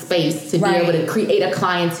designing space to be able to create a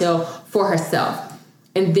clientele for herself.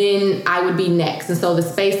 And then I would be next. And so the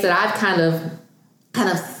space that I've kind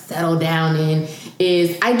of settled down in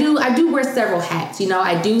is I do wear several hats. You know,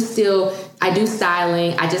 I do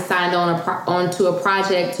styling. I just signed onto a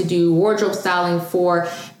project to do wardrobe styling for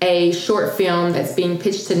a short film that's being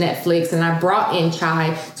pitched to Netflix. And I brought in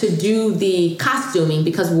Chai to do the costuming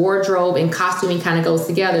because wardrobe and costuming kind of goes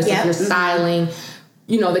together. So if you're styling,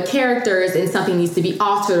 you know, the characters and something needs to be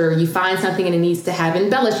altered, or you find something and it needs to have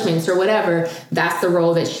embellishments or whatever, that's the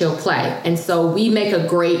role that she'll play. And so we make a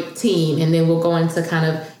great team, and then we'll go into kind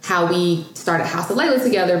of how we started House of Layla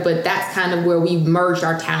together, but that's kind of where we merged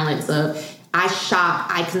our talents of I shop,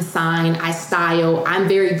 I consign, I style. I'm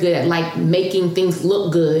very good at like making things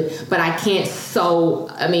look good, but I can't sew,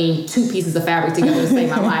 2 pieces of fabric together to save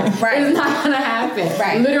my life. Right. It's not gonna happen.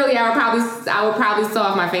 Right. Literally, I would probably sew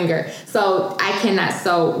off my finger. So I cannot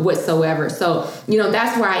sew whatsoever. So, you know,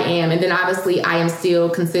 that's where I am. And then obviously I am still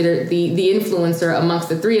considered the influencer amongst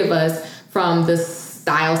the three of us from the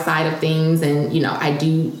style side of things. And, you know, I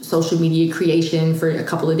do social media creation for a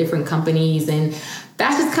couple of different companies, and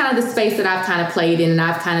that's just kind of the space that I've kind of played in, and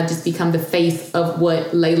I've kind of just become the face of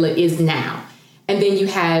what Layla is now. And then you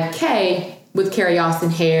have Kay with Carrie Austin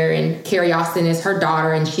Hair, and Carrie Austin is her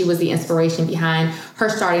daughter, and she was the inspiration behind her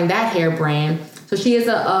starting that hair brand. So she is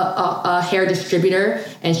a hair distributor,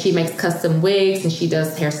 and she makes custom wigs, and she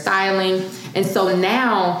does hair styling. And so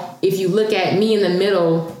now, if you look at me in the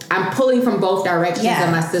middle, I'm pulling from both directions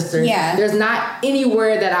of my sister. Yeah. There's not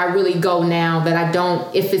anywhere that I really go now that I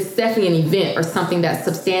don't, if it's definitely an event or something that's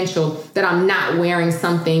substantial, that I'm not wearing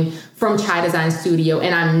something from Chai Design Studio,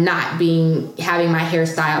 and I'm not having my hair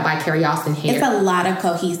styled by Carrie Austin Hair. It's a lot of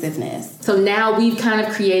cohesiveness. So now we've kind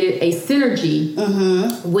of created a synergy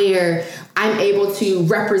where I'm able to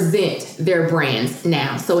represent their brands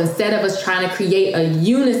now. So instead of us trying to create a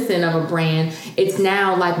unison of a brand, it's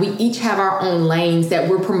now like we each have our own lanes that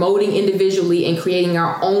we're promoting individually and creating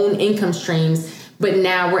our own income streams. But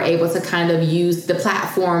now we're able to kind of use the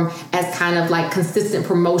platform as kind of like consistent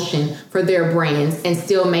promotion for their brands and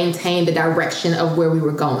still maintain the direction of where we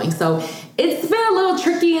were going. So it's been a little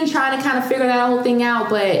tricky in trying to kind of figure that whole thing out,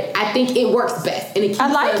 but I think it works best. And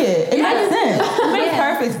I like it. It makes sense. It makes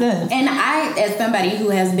perfect sense. And I, as somebody who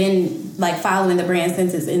has been like following the brand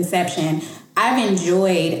since its inception, I've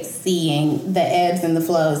enjoyed seeing the ebbs and the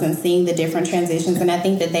flows and seeing the different transitions. And I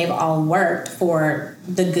think that they've all worked for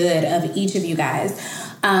the good of each of you guys.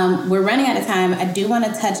 We're running out of time. I do want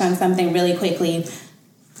to touch on something really quickly.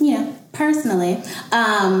 Personally,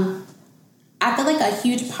 I feel like a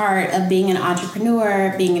huge part of being an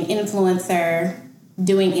entrepreneur, being an influencer,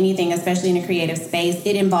 doing anything, especially in a creative space,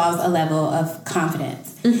 it involves a level of confidence.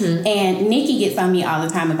 And Nikki gets on me all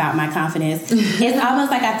the time about my confidence. It's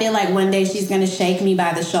almost like I feel like one day she's going to shake me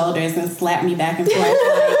by the shoulders and slap me back and forth.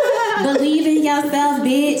 Like, believe in yourself,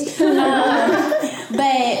 bitch.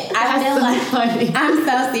 But I feel like I'm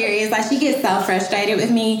so serious. Like, she gets so frustrated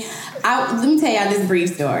with me. Let me tell y'all this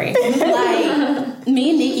brief story. Like, me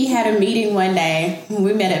and Nikki had a meeting one day.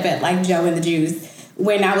 We met up at like Joe and the Juice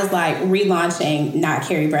when I was like relaunching Not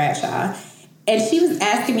Carrie Bradshaw. And she was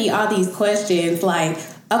asking me all these questions like,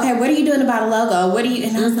 okay, what are you doing about a logo? What do you,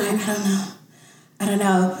 and I was like, I don't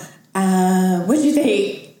know. What do you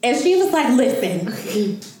think? And she was like,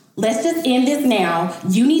 listen, let's just end this now.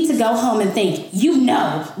 You need to go home and think. You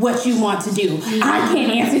know what you want to do. I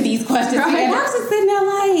can't answer these questions. Right. And I was just sitting there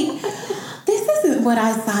like, this isn't what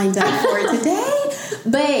I signed up for today.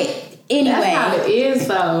 But anyway, that's how it is,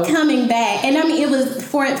 though. Coming back, and I mean, it was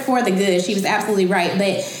for the good. She was absolutely right,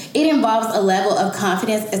 but it involves a level of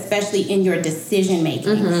confidence, especially in your decision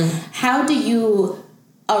making. How do you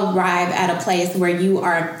arrive at a place where you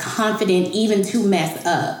are confident even to mess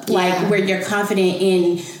up? Like where you're confident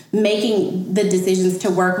in making the decisions to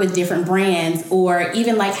work with different brands, or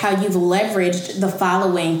even like how you've leveraged the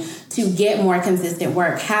following to get more consistent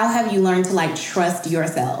work. How have you learned to like trust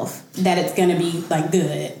yourself that it's going to be like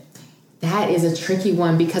good? That is a tricky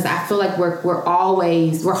one because I feel like we're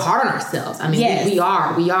hard on ourselves. I mean, we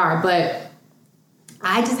are, but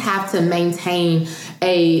I just have to maintain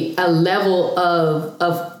a level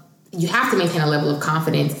of you have to maintain a level of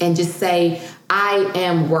confidence and just say, I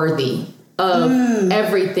am worthy of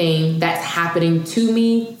everything that's happening to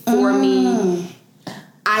me, for me.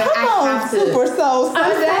 I have to super soul. I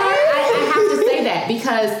have to say that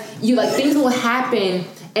because things will happen.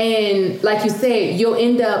 And like you said, you'll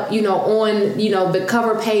end up, on, the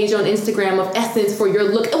cover page on Instagram of Essence for your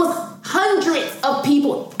look. It was hundreds of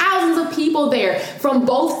people, thousands of people there from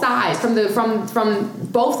both sides, from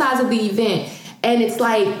both sides of the event. And it's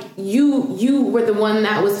like you were the one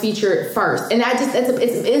that was featured first. And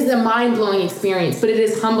it's a mind-blowing experience, but it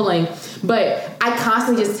is humbling. But I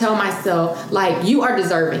constantly just tell myself, like, you are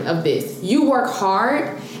deserving of this. You work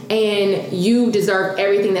hard. And you deserve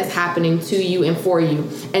everything that's happening to you and for you.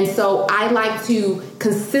 And so I like to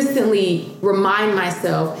consistently remind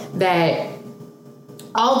myself that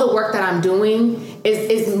all the work that I'm doing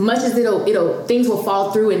is as much as things will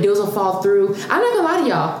fall through and deals will fall through. I'm not gonna lie to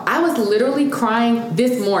y'all. I was literally crying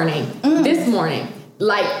this morning.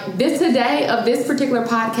 Like this today of this particular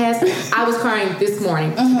podcast, I was crying this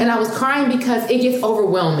morning. And I was crying because it gets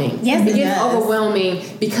overwhelming. Yes, it gets overwhelming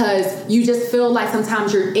because you just feel like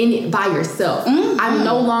sometimes you're in it by yourself. I'm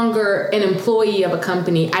no longer an employee of a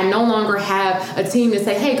company. I no longer have a team to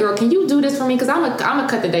say, hey girl, can you do this for me? Because I'm gonna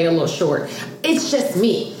cut the day a little short. It's just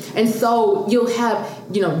me. And so you'll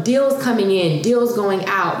have, deals coming in, deals going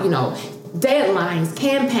out, deadlines,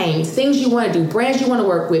 campaigns, things you want to do, brands you want to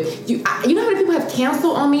work with. You know how many people have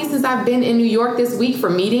canceled on me since I've been in New York this week for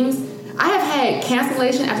meetings? I have had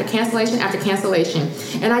cancellation after cancellation after cancellation.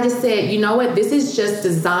 And I just said, you know what? This is just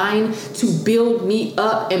designed to build me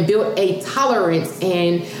up and build a tolerance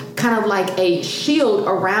and kind of like a shield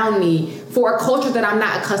around me for a culture that I'm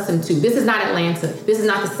not accustomed to. This is not Atlanta. This is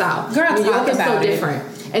not the South. Girl, New York is so about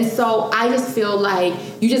different. And so I just feel like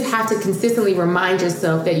you just have to consistently remind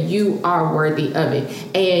yourself that you are worthy of it.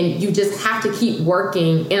 And you just have to keep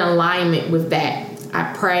working in alignment with that.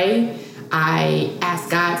 I pray. I ask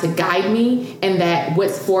God to guide me, and that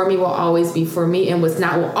what's for me will always be for me, and what's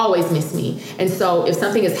not will always miss me. And so if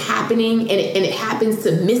something is happening and it happens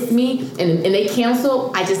to miss me and they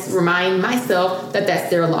cancel, I just remind myself that that's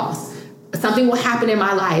their loss. Something will happen in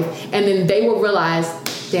my life, and then they will realize,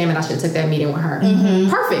 damn it, I should have took that meeting with her.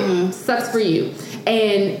 Perfect. Sucks for you.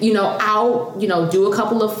 And, I'll, do a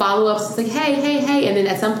couple of follow-ups. It's like, hey. And then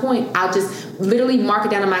at some point, I'll just literally mark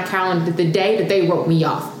it down on my calendar the day that they wrote me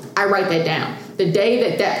off. I write that down. The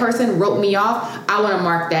day that person wrote me off, I want to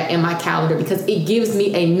mark that in my calendar, because it gives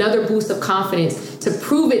me another boost of confidence to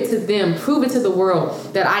prove it to them, prove it to the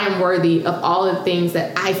world that I am worthy of all the things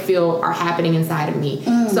that I feel are happening inside of me.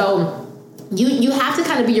 So you have to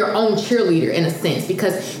kind of be your own cheerleader in a sense,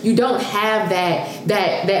 because you don't have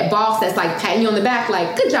that boss that's like patting you on the back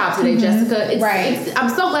like, good job today, Jessica. I'm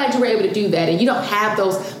so glad you were able to do that. And you don't have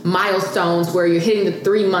those milestones where you're hitting the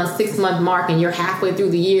 3 month, 6 month mark and you're halfway through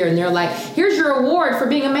the year and they're like, here's your award for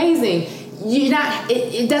being amazing.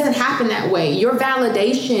 It doesn't happen that way. Your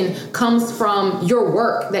validation comes from your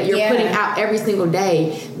work that you're putting out every single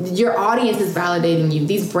day. Your audience is validating you.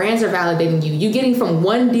 These brands are validating you. You getting from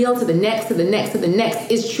one deal to the next, to the next, to the next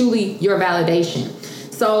is truly your validation.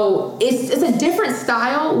 So it's a different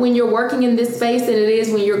style when you're working in this space than it is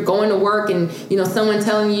when you're going to work and, someone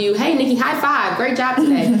telling you, hey, Nikki, high five. Great job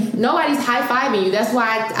today. Nobody's high-fiving you. That's why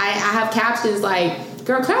I have captions like,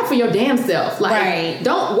 girl, clap for your damn self. Like,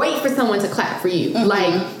 don't wait for someone to clap for you.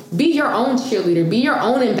 Like, be your own cheerleader. Be your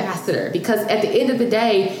own ambassador. Because at the end of the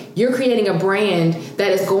day, you're creating a brand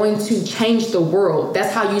that is going to change the world.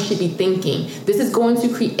 That's how you should be thinking. This is going to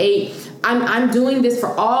create... I'm doing this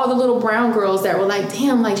for all the little brown girls that were like,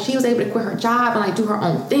 damn, like, she was able to quit her job and, like, do her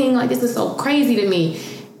own thing. Like, this is so crazy to me.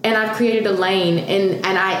 And I've created a lane, and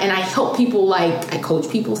I help people, like, I coach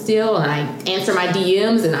people still, and I answer my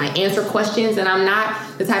DMs, and I answer questions, and I'm not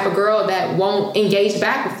the type of girl that won't engage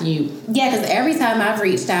back with you. Yeah, because every time I've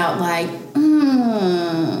reached out, like, girl,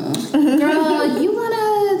 you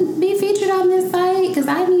want to be featured on this site? Because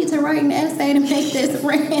I need to write an essay to make this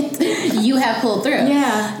rent. You have pulled through.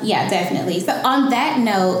 Yeah, definitely. So on that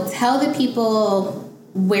note, tell the people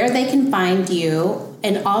where they can find you,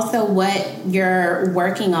 and also what you're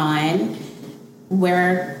working on.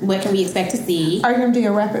 What can we expect to see? Are you going to do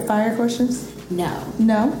your rapid fire questions?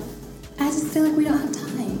 No. I just feel like we don't have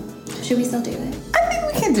time. Should we still do it? I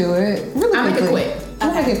think we can do it. Really I'll make it quick.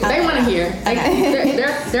 Okay. They want to hear.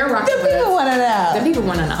 They're rocking with us. The people want to know. The people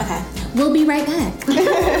want to know. Okay. We'll be right back.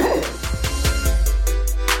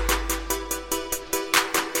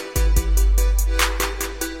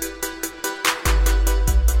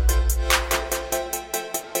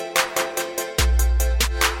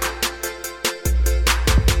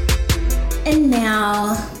 And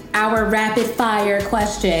now, our rapid fire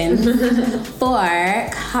questions for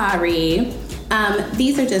Kari.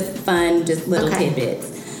 These are just fun, just little tidbits.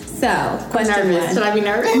 So, question one. Should I be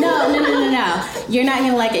nervous? No. You're not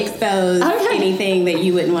going to, expose anything that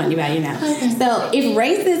you wouldn't want anybody to know. Okay. So, if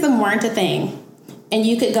racism weren't a thing, and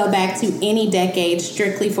you could go back to any decade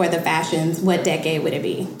strictly for the fashions, what decade would it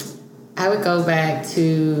be? I would go back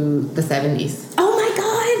to the 70s. Oh, my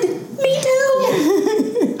God. Me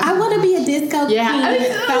too. I want to be a disco queen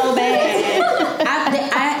so bad.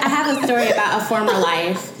 I have a story about a former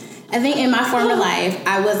life. I think in my former life,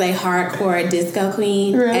 I was a hardcore disco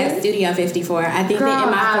queen at Studio 54. I think that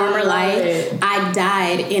in my former life, I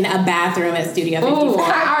died in a bathroom at Studio 54. Ooh,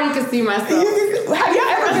 I already could see myself. Have you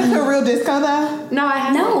ever been to a real disco, though? No, I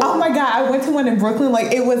haven't. No. Oh, my God. I went to one in Brooklyn.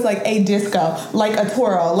 It was like a disco, like a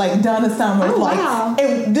twirl, like Donna Summers. Wow.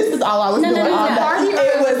 This is all I was doing all day.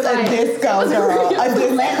 It was a disco, girl. A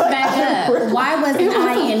disco. Let's back up. Why wasn't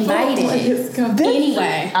I invited?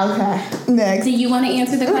 Anyway. Okay. Next. Do you want to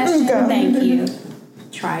answer the question? Thank you.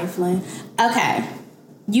 Trifling. Okay.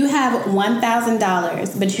 You have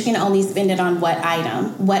 $1,000, but you can only spend it on what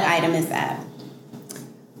item? What item is that?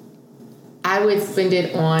 I would spend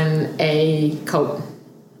it on a coat.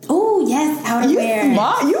 Oh, yes, outerwear. You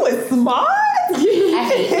smart. You was smart. I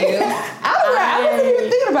hate you. Outerwear. I wasn't even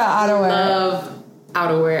thinking about outerwear. Love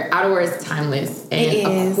outerwear. Outerwear is timeless.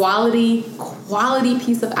 And a quality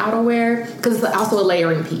piece of outerwear, because it's also a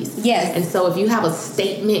layering piece. Yes. And so if you have a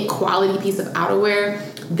statement quality piece of outerwear,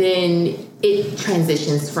 then it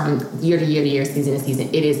transitions from year to year to year, season to season.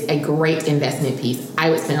 It is a great investment piece. I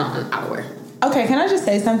would spend it on outerwear. Okay, can I just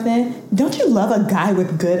say something? Don't you love a guy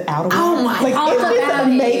with good outerwear? Oh my God. It just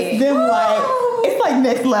makes them it's like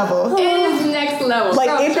next level. It is next level. Like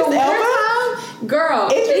so Idris Elba? Girl,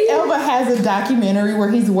 Idris Elba has a documentary where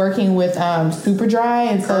he's working with Superdry,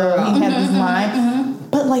 and so he has this line.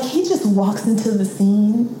 But like he just walks into the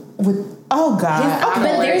scene with God.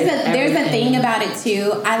 But there's a thing about it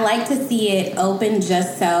too. I like to see it open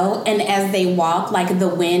just so, and as they walk, like the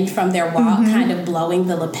wind from their walk kind of blowing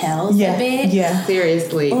the lapels a bit. Yeah.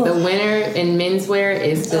 Seriously, the winner in menswear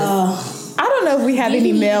is just. I don't know if we have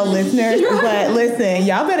any male listeners, but listen,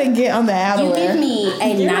 y'all better get on the outerwear. You give me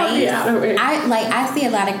a nice. I see a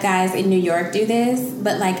lot of guys in New York do this,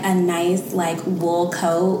 but like a nice like wool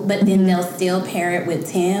coat, but then they'll still pair it with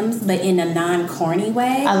Tim's, but in a non-corny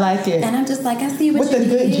way. I like it, and I'm just like, I see what with you a did.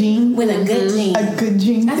 good jean. With a good jean. A good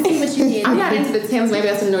jean. I see what you did. I'm not into the Timbs. Maybe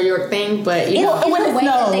that's a New York thing, but you know, when it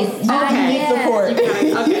snows, okay. Support.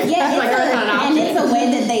 Okay. Yeah, Like and it's a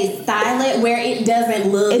way that they style it where it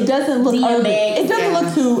doesn't look. It doesn't look urban. It doesn't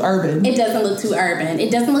look too urban. It doesn't look too urban.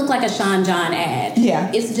 It doesn't look like a Sean John ad.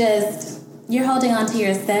 Yeah. It's just you're holding on to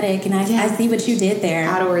your aesthetic, and I see what you did there.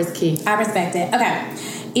 Outerwear is key. I respect it. Okay,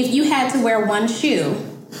 if you had to wear one shoe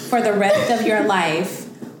for the rest of your life,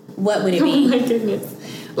 what would it be? Oh my goodness!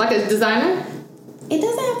 Like a designer? It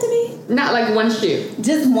doesn't have to be. Not like one shoe.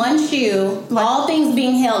 Just one shoe, all things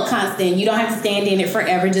being held constant. You don't have to stand in it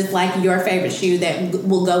forever. Just like your favorite shoe that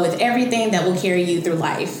will go with everything that will carry you through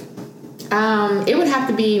life. It would have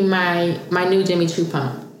to be my new Jimmy Choo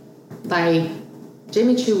pump. Like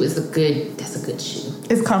Jimmy Choo is a good shoe.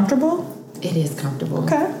 It's comfortable. It is comfortable.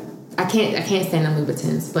 Okay. I can't stand the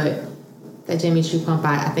Louboutins, but that Jimmy Choo pump,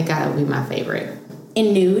 I think that would be my favorite.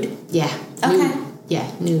 In nude. Yeah. Okay. Nude. Yeah,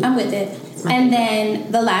 nude. I'm with it. And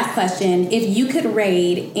then the last question: if you could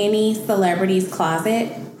raid any celebrity's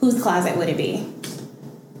closet, whose closet would it be?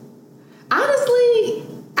 Honestly,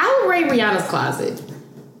 I would raid Rihanna's closet.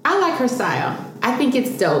 I like her style. I think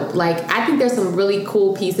it's dope. Like, I think there's some really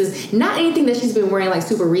cool pieces. Not anything that she's been wearing, like,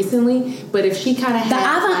 super recently, but if she kind of has... The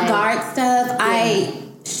avant-garde stuff,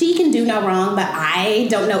 she can do no wrong, but I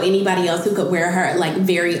don't know anybody else who could wear her, like,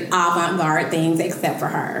 very avant-garde things except for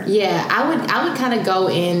her. Yeah, I would kind of go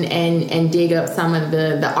in and dig up some of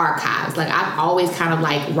the archives. Like, I've always kind of,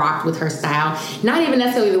 like, rocked with her style. Not even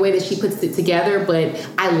necessarily the way that she puts it together, but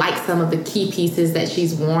I like some of the key pieces that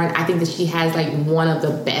she's worn. I think that she has, like, one of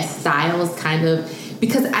the best styles, kind of,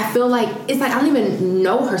 because I feel like, it's like, I don't even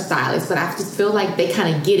know her stylist, but I just feel like they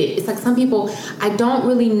kind of get it. It's like some people, I don't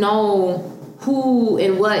really know who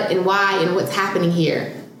and what and why and what's happening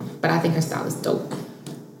here, but I think her style is dope.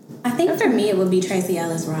 I think for me it would be Tracee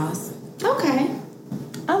Ellis Ross. Okay.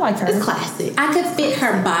 I like her. It's classic. I could fit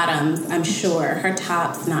her bottoms, I'm sure. Her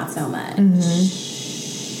tops, not so much.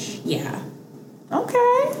 Yeah.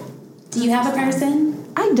 Okay. Do you have a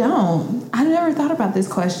person? I don't. I never thought about this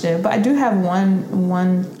question, but I do have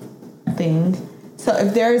one thing. So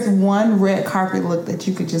if there's one red carpet look that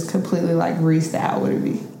you could just completely like restyle,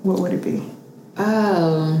 what would it be?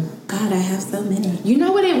 Oh. God, I have so many. You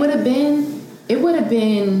know what it would have been? It would have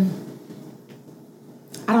been,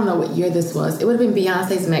 I don't know what year this was. It would have been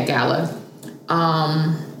Beyonce's Met Gala.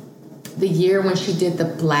 The year when she did the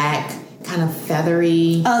black, kind of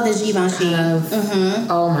feathery. Oh, the Givenchy.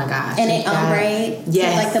 Oh my gosh. And it ombre.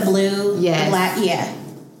 Yes. Like the blue. Yes. The black. Yeah.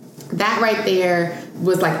 That right there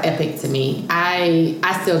was like epic to me.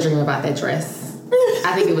 I still dream about that dress.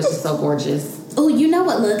 I think it was just so gorgeous. Oh, you know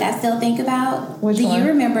what look I still think about? Which Do one? you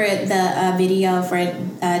remember the video for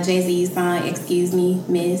Jay-Z's song "Excuse Me,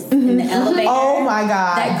 Miss" in the elevator? Oh my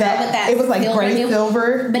God! That it was like gray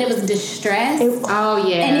silver, but it was distressed. Oh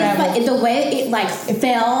yeah, and it's like the way it like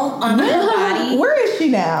fell on her body. Where is she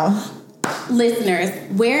now? Listeners,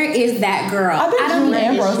 where is that girl? I bet don't June know.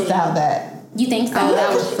 Ambrose styled that. You think so? Oh,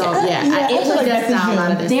 that was so yeah. Yeah, It I was feel like just that's a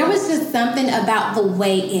lot of this. There was just something about the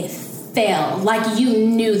way it fell. Like you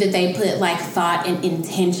knew that they put like thought and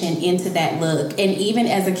intention into that look. And even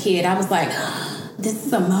as a kid, I was like, this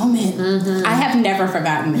is a moment. I have never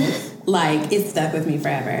forgotten this. Like it stuck with me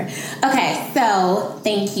forever. Okay, so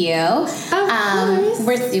thank you.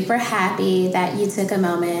 We're super happy that you took a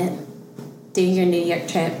moment during your New York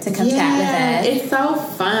trip to come chat with us. It's so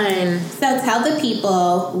fun. So tell the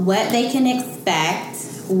people what they can expect,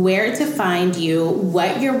 where to find you,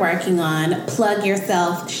 what you're working on. Plug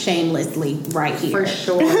yourself shamelessly right here. For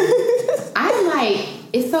sure. I'm like,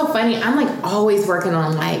 it's so funny. I'm like always working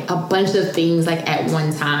on like a bunch of things like at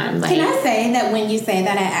one time. Like, Can I say that when you say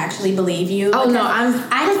that, I actually believe you? Oh no, I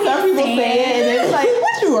Some people say it and it's like,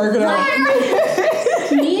 what you working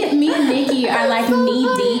on? me and Nikki we are like knee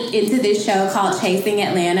deep into this show called Chasing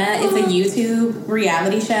Atlanta. It's a YouTube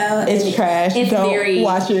reality show. It's trash. It's Don't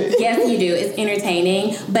watch it. Yes, you do. It's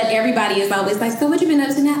entertaining. But everybody is always like, so what you been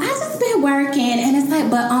up to now? I just been working. And it's like,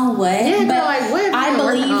 but on what? Yeah, but like, what I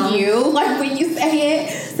believe you. Like when you say it.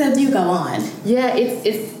 So you go on. Yeah,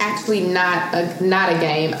 it's actually not a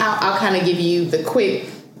game. I'll kind of give you the quick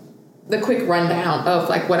rundown of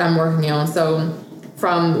like what I'm working on. So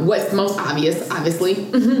from what's most obvious, obviously,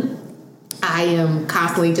 I am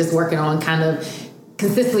constantly just working on kind of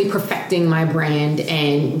consistently perfecting my brand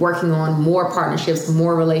and working on more partnerships,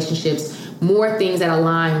 more relationships, more things that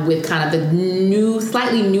align with kind of the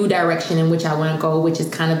slightly new direction in which I want to go, which is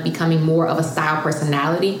kind of becoming more of a style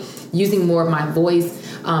personality, using more of my voice,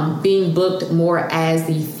 being booked more as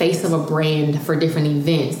the face of a brand for different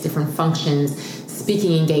events, different functions,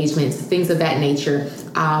 speaking engagements, things of that nature.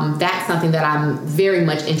 That's something that I'm very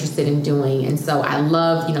much interested in doing. And so I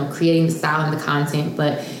love, creating the style and the content,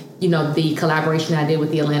 but the collaboration I did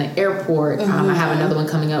with the Atlanta airport, I have another one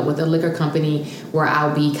coming up with a liquor company where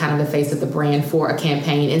I'll be kind of the face of the brand for a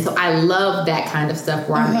campaign. And so I love that kind of stuff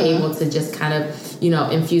where I'm able to just kind of,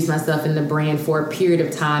 infuse myself in the brand for a period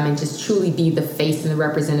of time and just truly be the face and the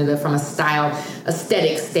representative from a style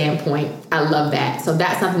aesthetic standpoint. I love that. So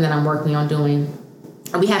that's something that I'm working on doing.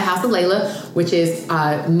 We have House of Layla, which is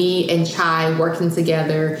me and Chai working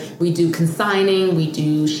together. We do consigning.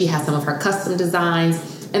 She has some of her custom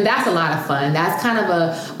designs. And that's a lot of fun. That's kind of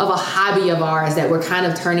a hobby of ours that we're kind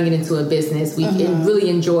of turning it into a business. We really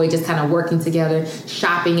enjoy just kind of working together,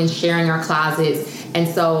 shopping and sharing our closets. And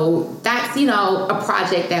so that's, a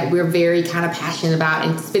project that we're very kind of passionate about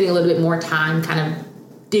and spending a little bit more time kind of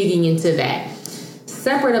digging into that.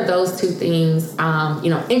 Separate of those two things,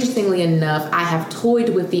 interestingly enough, I have toyed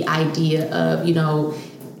with the idea of,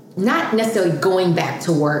 not necessarily going back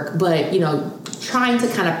to work, but, trying to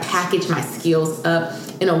kind of package my skills up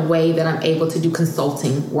in a way that I'm able to do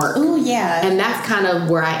consulting work. Oh, yeah. And that's kind of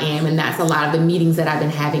where I am. And that's a lot of the meetings that I've been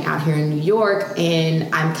having out here in New York.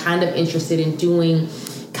 And I'm kind of interested in doing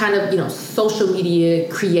kind of, social media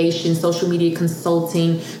creation, social media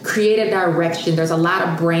consulting, creative direction. There's a lot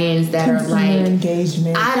of brands that are like,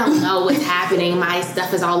 engagement. I don't know what's happening. My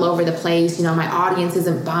stuff is all over the place. My audience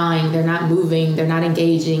isn't buying. They're not moving. They're not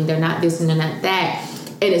engaging. They're not this and they're not that.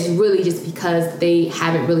 And it's really just because they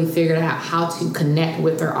haven't really figured out how to connect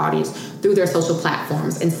with their audience through their social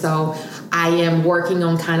platforms. And so I am working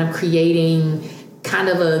on kind of creating kind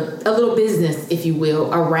of a little business, if you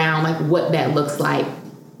will, around like what that looks like.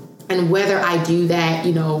 And whether I do that,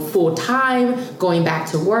 full time, going back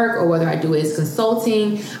to work, or whether I do it as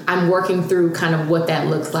consulting, I'm working through kind of what that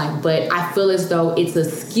looks like. But I feel as though it's a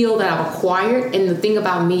skill that I've acquired. And the thing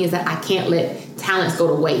about me is that I can't let talents go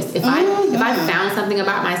to waste. If I found something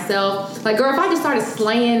about myself, like, girl, if I just started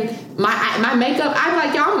slaying my makeup, I'm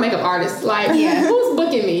like, y'all, I'm a makeup artist. Like, who's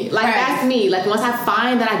booking me? Like, that's me. Like, once I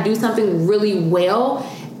find that I do something really well,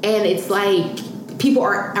 and it's like, people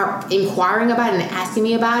are inquiring about it and asking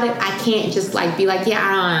me about it, I can't just like be like,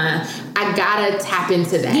 I gotta tap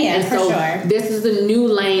into that. Yeah, and for so sure. This is a new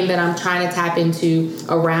lane that I'm trying to tap into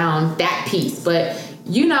around that piece. But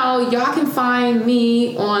y'all can find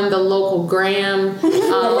me on the local gram, at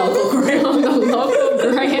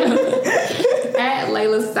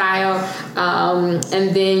Layla Style.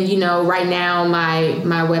 And then, right now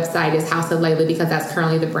my website is House of Layla because that's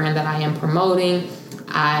currently the brand that I am promoting.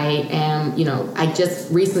 I am, I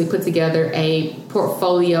just recently put together a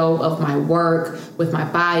portfolio of my work with my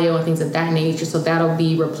bio and things of that nature. So that'll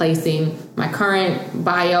be replacing my current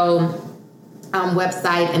bio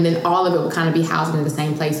website, and then all of it will kind of be housed in the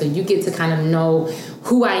same place. So you get to kind of know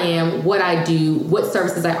who I am, what I do, what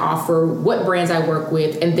services I offer, what brands I work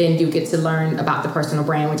with, and then you get to learn about the personal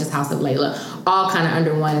brand, which is House of Layla, all kind of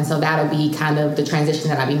under one. And so that'll be kind of the transition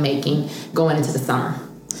that I'll be making going into the summer.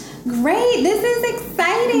 Great. This is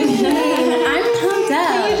exciting. I'm pumped up.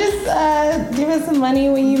 Can you just give us some money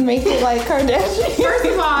when you make it like Kardashian? First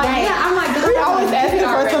of all, I'm like, we always asking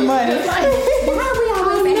for some money. Why are we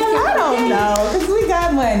always asking? I don't know, because we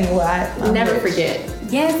got money. What? Never forget.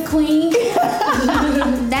 Yes, queen.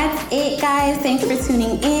 That's it, guys. Thanks for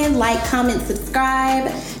tuning in. Like, comment,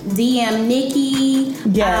 subscribe. DM Nikki.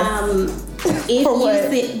 Yes. If you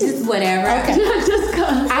sit, just whatever. Okay. Just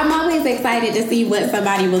come. I'm always excited to see what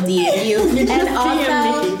somebody will DM you. And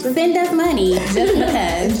also, send us money just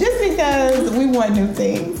because. Just because we want new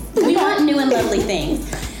things. We want new and lovely things.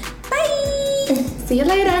 Bye. See you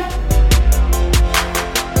later.